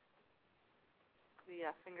 The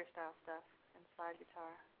fingerstyle stuff and slide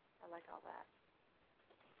guitar. I like all that.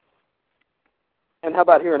 And how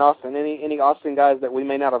about here in Austin? Any Austin guys that we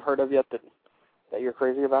may not have heard of yet that you're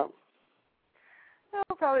crazy about? No,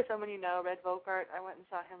 probably someone you know, Red Volkart. I went and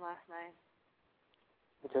saw him last night.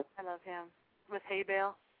 Okay. I love him. With Hay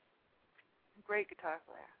Bale. Great guitar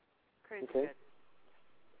player. Crazy good.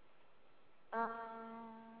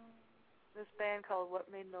 This band called What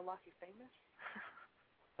Made Milwaukee Famous.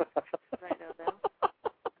 I know them.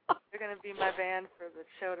 They're going to be my band for the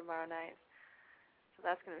show tomorrow night. So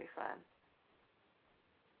that's going to be fun.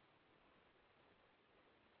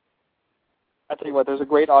 I tell you what, there's a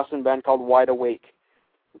great Austin band called Wide Awake.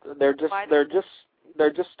 They're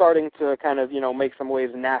just starting to kind of, make some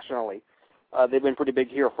waves nationally. They've been pretty big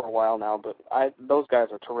here for a while now, but those guys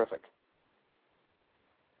are terrific.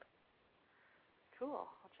 Cool.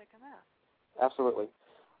 I'll check them out. Absolutely.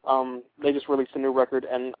 They just released a new record,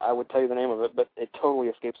 and I would tell you the name of it, but it totally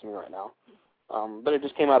escapes me right now. But it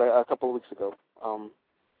just came out a couple of weeks ago.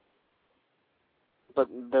 But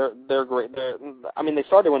they're great. They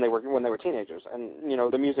started when they were teenagers, and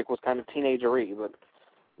the music was kind of teenagery,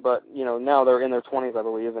 but now they're in their 20s, I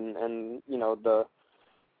believe, and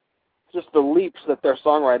the leaps that their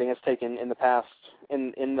songwriting has taken in the past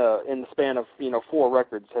in the span of 4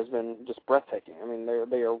 records has been just breathtaking. I mean,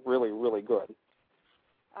 they are really, really good.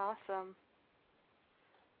 Awesome.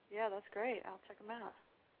 Yeah, that's great. I'll check them out.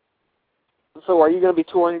 So are you going to be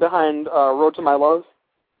touring behind Road to My Love?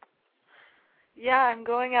 Yeah, I'm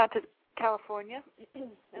going out to California, and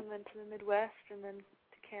then to the Midwest, and then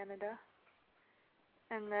to Canada.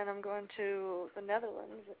 And then I'm going to the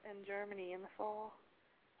Netherlands and Germany in the fall.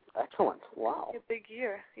 Excellent. Wow. A big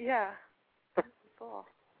year. Yeah. Fall.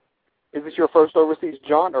 Is this your first overseas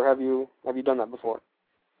jaunt, or have you done that before?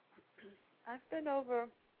 I've been over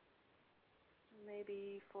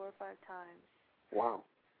maybe 4 or 5 times. Wow.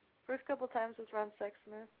 First couple times was Ron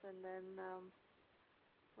Sexsmith, and then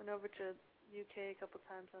went over to UK a couple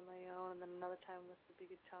times on my own, and then another time with the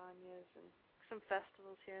Big Tanyas and some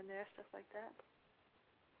festivals here and there, stuff like that.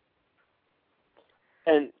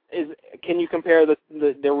 And can you compare the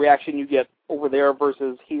reaction you get over there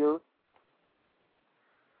versus here?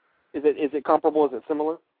 Is it comparable? Is it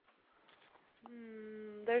similar?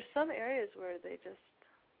 There's some areas where they just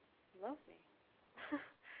love me.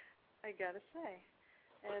 I gotta say,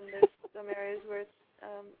 and there's some areas where it's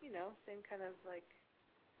same kind of like,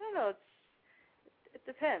 I don't know. It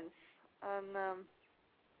depends on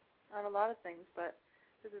a lot of things, but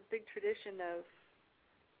there's a big tradition of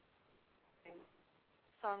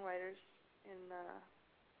songwriters in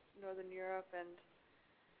Northern Europe, and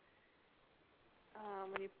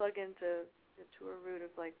when you plug into the tour route of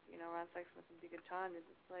Ron Sexsmith and Big Tanyas,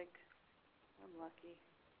 it's like, I'm lucky,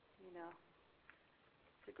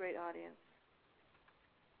 It's a great audience.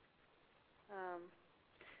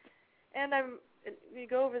 And you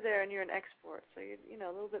go over there and you're an export, so you're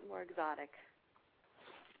a little bit more exotic.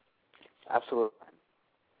 Absolutely.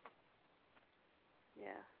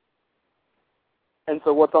 Yeah. And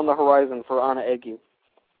so what's on the horizon for ANA EGGE?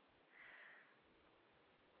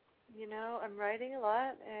 I'm writing a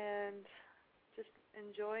lot and just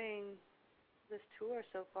enjoying this tour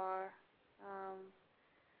so far.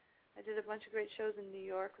 I did a bunch of great shows in New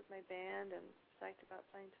York with my band, and psyched about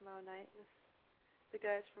playing tomorrow night with the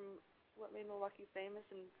guys from What Made Milwaukee Famous,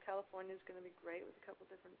 and California is going to be great with a couple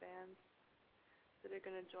different bands that are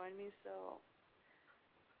going to join me, so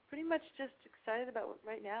pretty much just excited about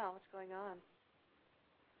right now what's going on.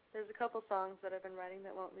 There's a couple songs that I've been writing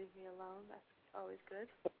that won't leave me alone. That's always good.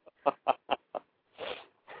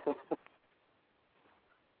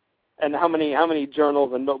 And how many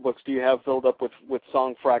journals and notebooks do you have filled up with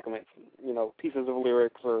song fragments, pieces of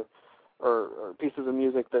lyrics or pieces of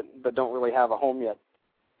music that don't really have a home yet?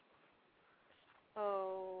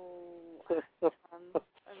 Oh, a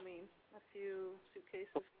few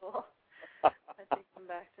suitcases full. I take them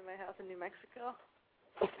back to my house in New Mexico.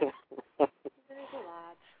 There's a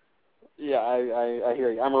lot. Yeah, I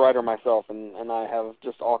hear you. I'm a writer myself, and I have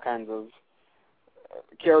just all kinds of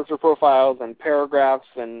character profiles and paragraphs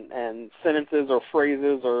and sentences or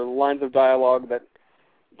phrases or lines of dialogue that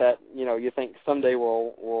you think someday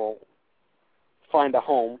will find the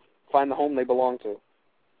home they belong to.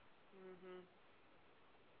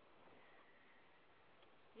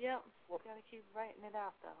 Yep, gotta keep writing it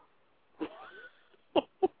out though.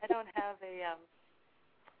 I don't have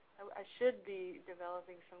I should be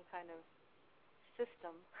developing some kind of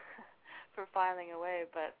system for filing away,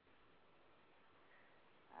 but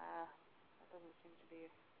that doesn't seem to be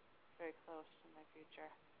very close in my future.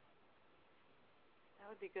 That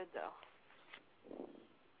would be good, though.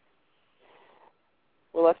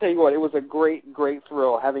 Well, I'll tell you what, it was a great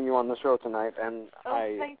thrill having you on the show tonight, and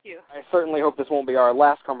thank you. I certainly hope this won't be our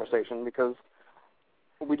last conversation, because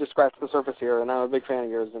we just scratched the surface here, and I'm a big fan of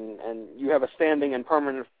yours, and you have a standing and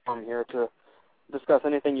permanent form here to discuss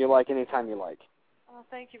anything you like, anytime you like. Well,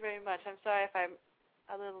 thank you very much. I'm sorry if I'm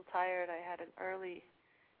a little tired. I had an early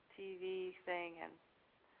TV thing, and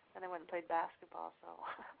then I went and played basketball, so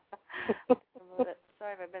I'm a little bit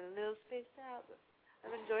sorry if I've been a little spaced out, but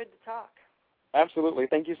I've enjoyed the talk. Absolutely.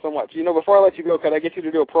 Thank you so much. Before I let you go, could I get you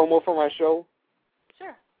to do a promo for my show?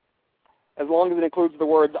 Sure. As long as it includes the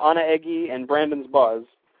words ANA EGGE and Brandon's Buzz,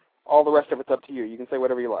 All the rest of it's up to you. You can say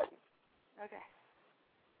whatever you like. Okay.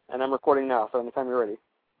 And I'm recording now, so anytime you're ready.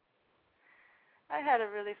 I had a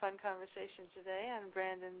really fun conversation today on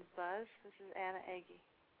Brandon's Buzz. This is ANA EGGE.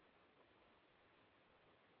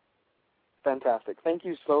 Fantastic. Thank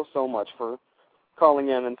you so much for calling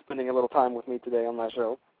in and spending a little time with me today on my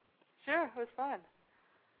show. Sure, it was fun.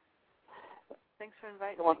 Thanks for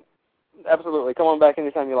inviting Come on. me. Absolutely. Come on back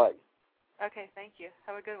anytime you like. Okay, thank you.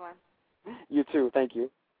 Have a good one. You too. Thank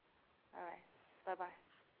you. All right. Bye-bye.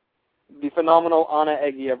 The phenomenal ANA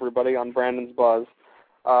EGGE, everybody, on Brandon's Buzz.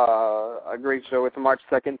 A great show. It's March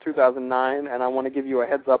 2nd, 2009, and I want to give you a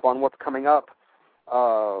heads up on what's coming up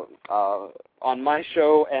on my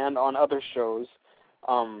show and on other shows.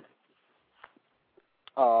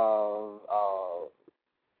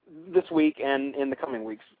 This week and in the coming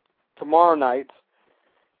weeks. Tomorrow night,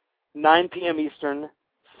 9 p.m. Eastern,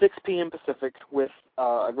 6 p.m. Pacific, with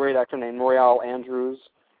a great actor named Royale Andrews.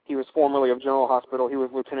 He was formerly of General Hospital. He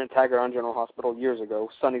was Lieutenant Taggart on General Hospital years ago,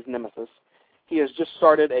 Sonny's nemesis. He has just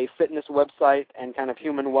started a fitness website and kind of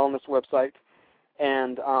human wellness website,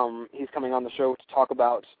 and he's coming on the show to talk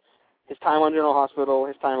about his time on General Hospital,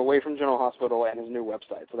 his time away from General Hospital, and his new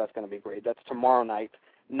website. So that's going to be great. That's tomorrow night,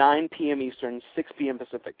 9 p.m. Eastern, 6 p.m.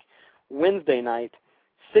 Pacific. Wednesday night,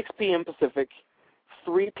 6 p.m. Pacific,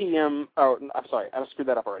 3 p.m. Oh, I'm sorry, I screwed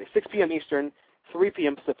that up already. 6 p.m. Eastern, 3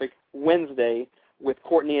 p.m. Pacific, Wednesday, with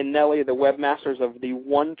Courtney and Nellie, the webmasters of the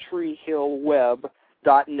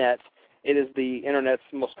OneTreeHillWeb.net. It is the Internet's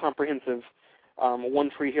most comprehensive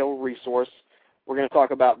One Tree Hill resource. We're going to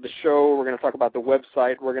talk about the show. We're going to talk about the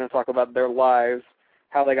website. We're going to talk about their lives,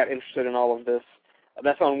 how they got interested in all of this.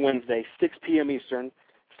 That's on Wednesday, 6 p.m. Eastern,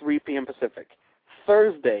 3 p.m. Pacific.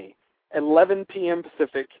 Thursday, 11 p.m.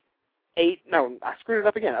 Pacific,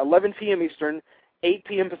 11 p.m. Eastern, 8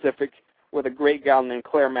 p.m. Pacific, with a great gal named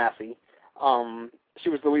Claire Massey. She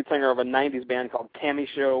was the lead singer of a 90s band called Tammy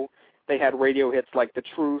Show. They had radio hits like The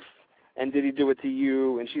Truth and Did He Do It To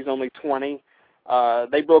You, and She's Only 20.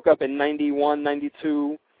 They broke up in 91,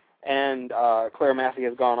 92, and Claire Massey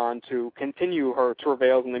has gone on to continue her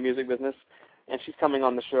travails in the music business, and she's coming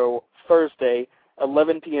on the show Thursday,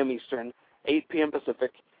 11 p.m. Eastern, 8 p.m.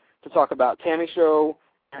 Pacific, to talk about Tammy Show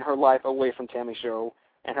and her life away from Tammy Show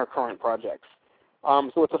and her current projects.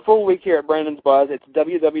 So it's a full week here at Brandon's Buzz. It's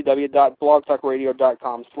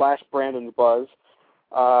www.blogtalkradio.com/Brandon'sBuzz.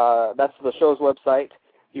 That's the show's website.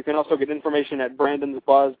 You can also get information at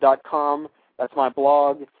brandonsbuzz.com. That's my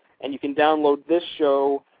blog. And you can download this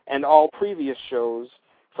show and all previous shows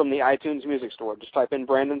from the iTunes Music Store. Just type in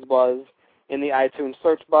Brandon's Buzz in the iTunes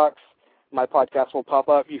search box. My podcast will pop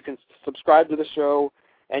up. You can subscribe to the show,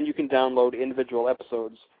 and you can download individual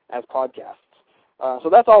episodes as podcasts. So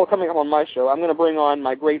that's all coming up on my show. I'm going to bring on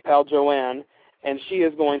my great pal Joanne, and she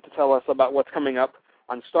is going to tell us about what's coming up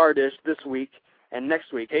on Stardish this week and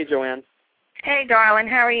next week. Hey, Joanne. Hey, darling.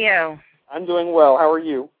 How are you? I'm doing well. How are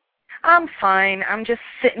you? I'm fine. I'm just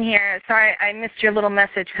sitting here. Sorry, I missed your little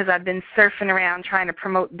message because I've been surfing around trying to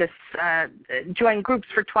promote this, join groups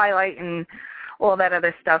for Twilight and all that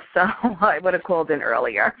other stuff, so I would have called in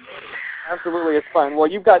earlier. Absolutely, it's fine. Well,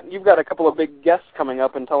 you've got a couple of big guests coming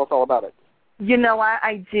up, and tell us all about it. You know what?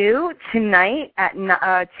 I do. Tonight at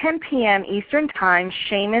 10 p.m. Eastern Time,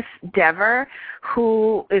 Seamus Dever,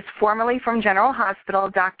 who is formerly from General Hospital,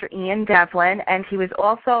 Dr. Ian Devlin, and he was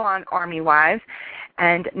also on Army Wives,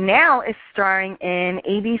 and now is starring in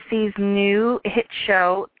ABC's new hit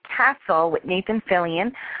show, Castle, with Nathan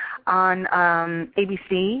Fillion on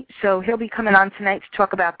ABC. So he'll be coming on tonight to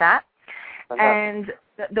talk about that. And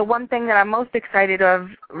the one thing that I'm most excited of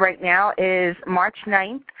right now is March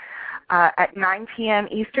 9th, at 9 p.m.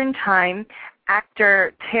 Eastern Time,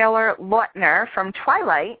 actor Taylor Lautner from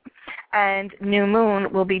Twilight and New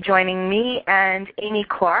Moon will be joining me and Amy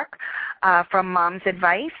Clark from Mom's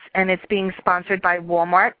Advice, and it's being sponsored by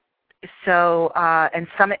Walmart and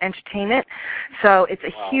Summit Entertainment. So it's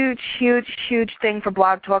a huge, huge, huge thing for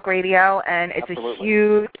Blog Talk Radio, and it's a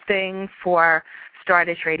huge thing for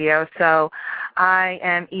Stardish Radio. So I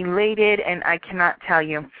am elated, and I cannot tell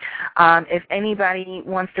you. If anybody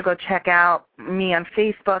wants to go check out me on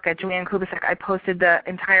Facebook at Joanne Kubicek, I posted the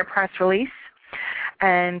entire press release.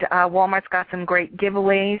 And Walmart's got some great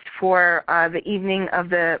giveaways for the evening of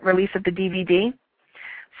the release of the DVD.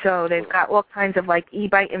 So they've got all kinds of like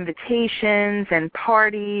e-bite invitations and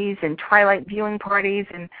parties and Twilight viewing parties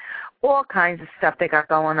and all kinds of stuff they got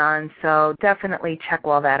going on. So definitely check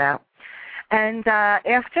all that out. And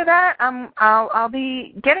after that, I'll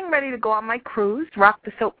be getting ready to go on my cruise, Rock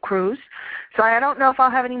the Soap cruise. So I don't know if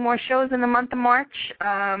I'll have any more shows in the month of March.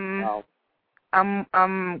 I'm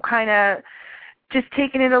kind of just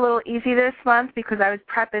taking it a little easy this month because I was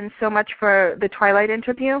prepping so much for the Twilight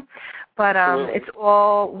interview. But it's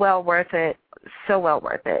all well worth it. So well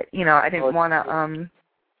worth it. You know, I didn't want to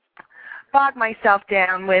bog myself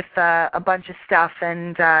down with a bunch of stuff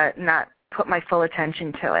and not put my full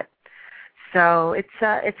attention to it. So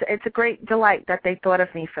it's a great delight that they thought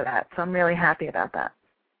of me for that. So I'm really happy about that.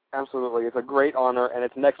 Absolutely. It's a great honor, and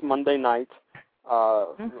it's next Monday night,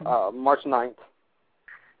 March 9th,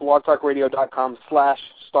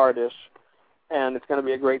 blogtalkradio.com/Stardish, and it's going to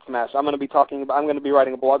be a great smash. I'm going to be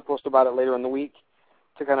writing a blog post about it later in the week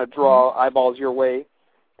to kind of draw eyeballs your way,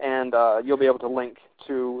 and you'll be able to link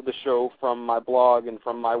to the show from my blog and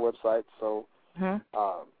from my website. So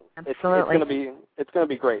absolutely, it's going to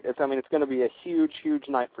be great. It's going to be a huge, huge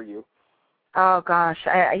night for you. Oh gosh,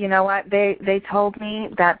 you know what? They told me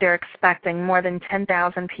that they're expecting more than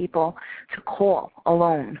 10,000 people to call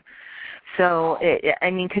alone. So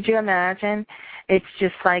could you imagine? It's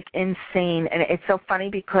just like insane, and it's so funny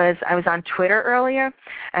because I was on Twitter earlier,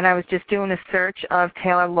 and I was just doing a search of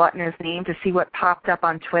Taylor Lautner's name to see what popped up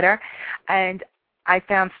on Twitter, and I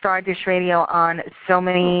found Stardish Radio on so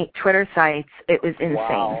many Twitter sites. It was insane.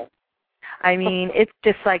 Wow. I mean, it's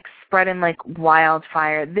just like spreading like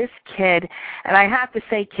wildfire. This kid, and I have to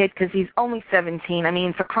say kid because he's only 17. I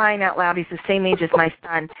mean, for crying out loud, he's the same age as my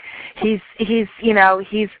son. He's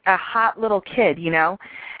a hot little kid, you know,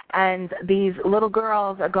 and these little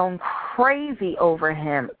girls are going crazy over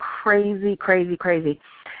him, crazy.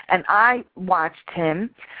 And I watched him.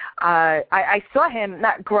 I saw him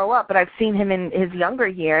not grow up, but I've seen him in his younger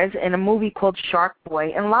years in a movie called Shark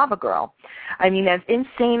Boy and Lava Girl. I mean, as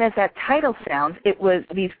insane as that title sounds,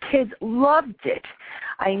 these kids loved it.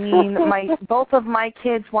 I mean, both of my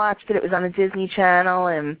kids watched it. It was on the Disney Channel,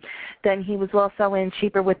 and then he was also in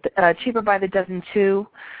Cheaper by the Dozen 2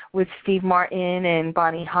 with Steve Martin and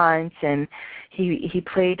Bonnie Hunt, and he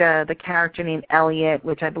played the character named Elliot,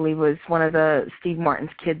 which I believe was one of the Steve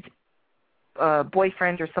Martin's kids'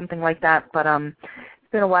 boyfriends or something like that. But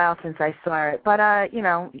it's been a while since I saw it. But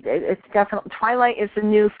it's definitely Twilight is the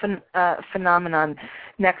new phenomenon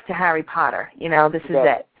next to Harry Potter. You know, this is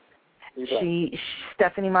it.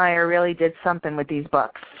 Stephanie Meyer really did something with these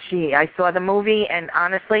books. I saw the movie, and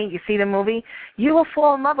honestly, you see the movie, you will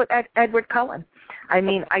fall in love with Edward Cullen. I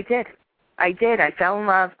mean, I did. I fell in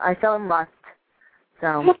love. I fell in lust.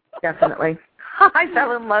 So, definitely. I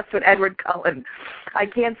fell in lust with Edward Cullen. I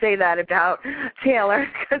can't say that about Taylor,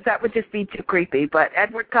 because that would just be too creepy. But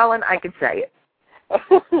Edward Cullen, I could say it.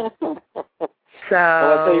 So, well,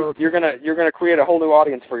 I tell you, you're gonna create a whole new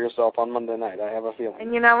audience for yourself on Monday night. I have a feeling.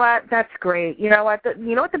 And you know what? That's great. You know what?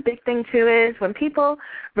 The big thing too is when people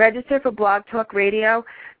register for Blog Talk Radio,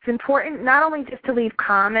 it's important not only just to leave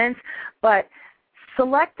comments, but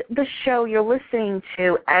select the show you're listening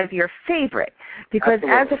to as your favorite, because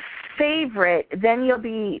as a favorite, then you'll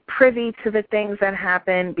be privy to the things that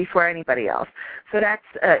happen before anybody else. So that's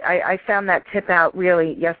I found that tip out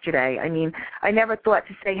really yesterday. I mean, I never thought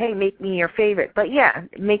to say, hey, make me your favorite, but yeah,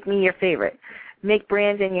 make me your favorite. Make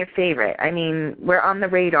Brandon your favorite. I mean, we're on the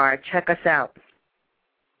radar. Check us out.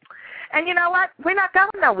 And you know what? We're not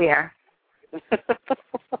going nowhere.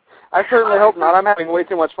 I certainly hope not. I'm having way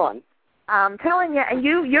too much fun. I'm telling you, and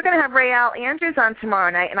you're going to have Ray Al Andrews on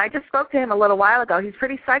tomorrow night, and I just spoke to him a little while ago. He's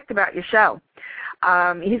pretty psyched about your show.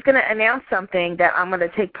 He's going to announce something that I'm going to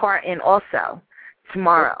take part in also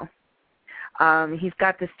tomorrow. He's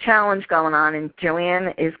got this challenge going on, and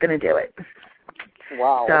Joanne is going to do it.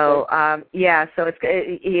 Wow. So,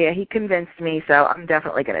 he convinced me, so I'm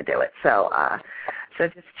definitely going to do it. So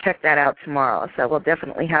just check that out tomorrow. So we'll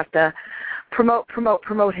definitely have to promote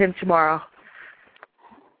him tomorrow.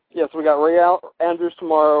 Yes, we got Ray Andrews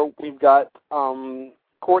tomorrow. We've got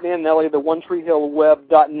Courtney and Nellie, the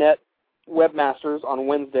OneTreeHillWeb.net webmasters on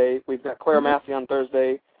Wednesday. We've got Claire Massey on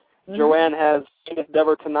Thursday. Joanne has Edith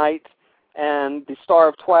Dever tonight, and the star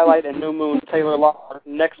of Twilight and New Moon, Taylor Lautner,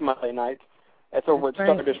 next Monday night. It's over at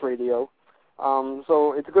Stardish Radio.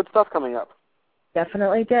 So it's good stuff coming up.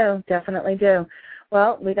 Definitely do.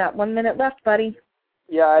 Well, we got 1 minute left, buddy.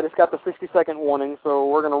 Yeah, I just got the 60-second warning, so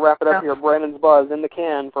we're going to wrap it up here. Brandon's Buzz in the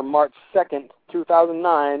can for March 2nd,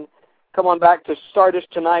 2009. Come on back to Stardish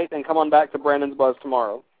tonight, and come on back to Brandon's Buzz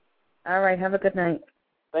tomorrow. All right, have a good night.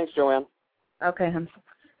 Thanks, Joanne. Okay, hon.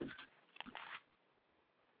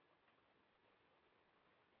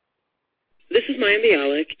 This is Maya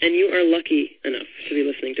Bialik, and you are lucky enough to be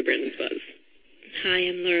listening to Brandon's Buzz. Hi,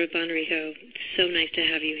 I'm Laura Bonrijo. It's so nice to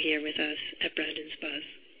have you here with us at Brandon's Buzz.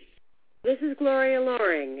 This is Gloria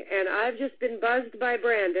Loring, and I've just been buzzed by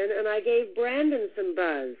Brandon, and I gave Brandon some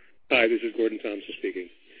buzz. Hi, this is Gordon Thompson speaking.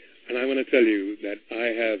 And I want to tell you that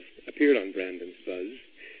I have appeared on Brandon's Buzz,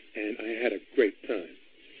 and I had a great time.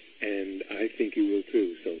 And I think you will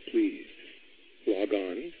too, so please log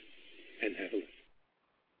on and have a listen.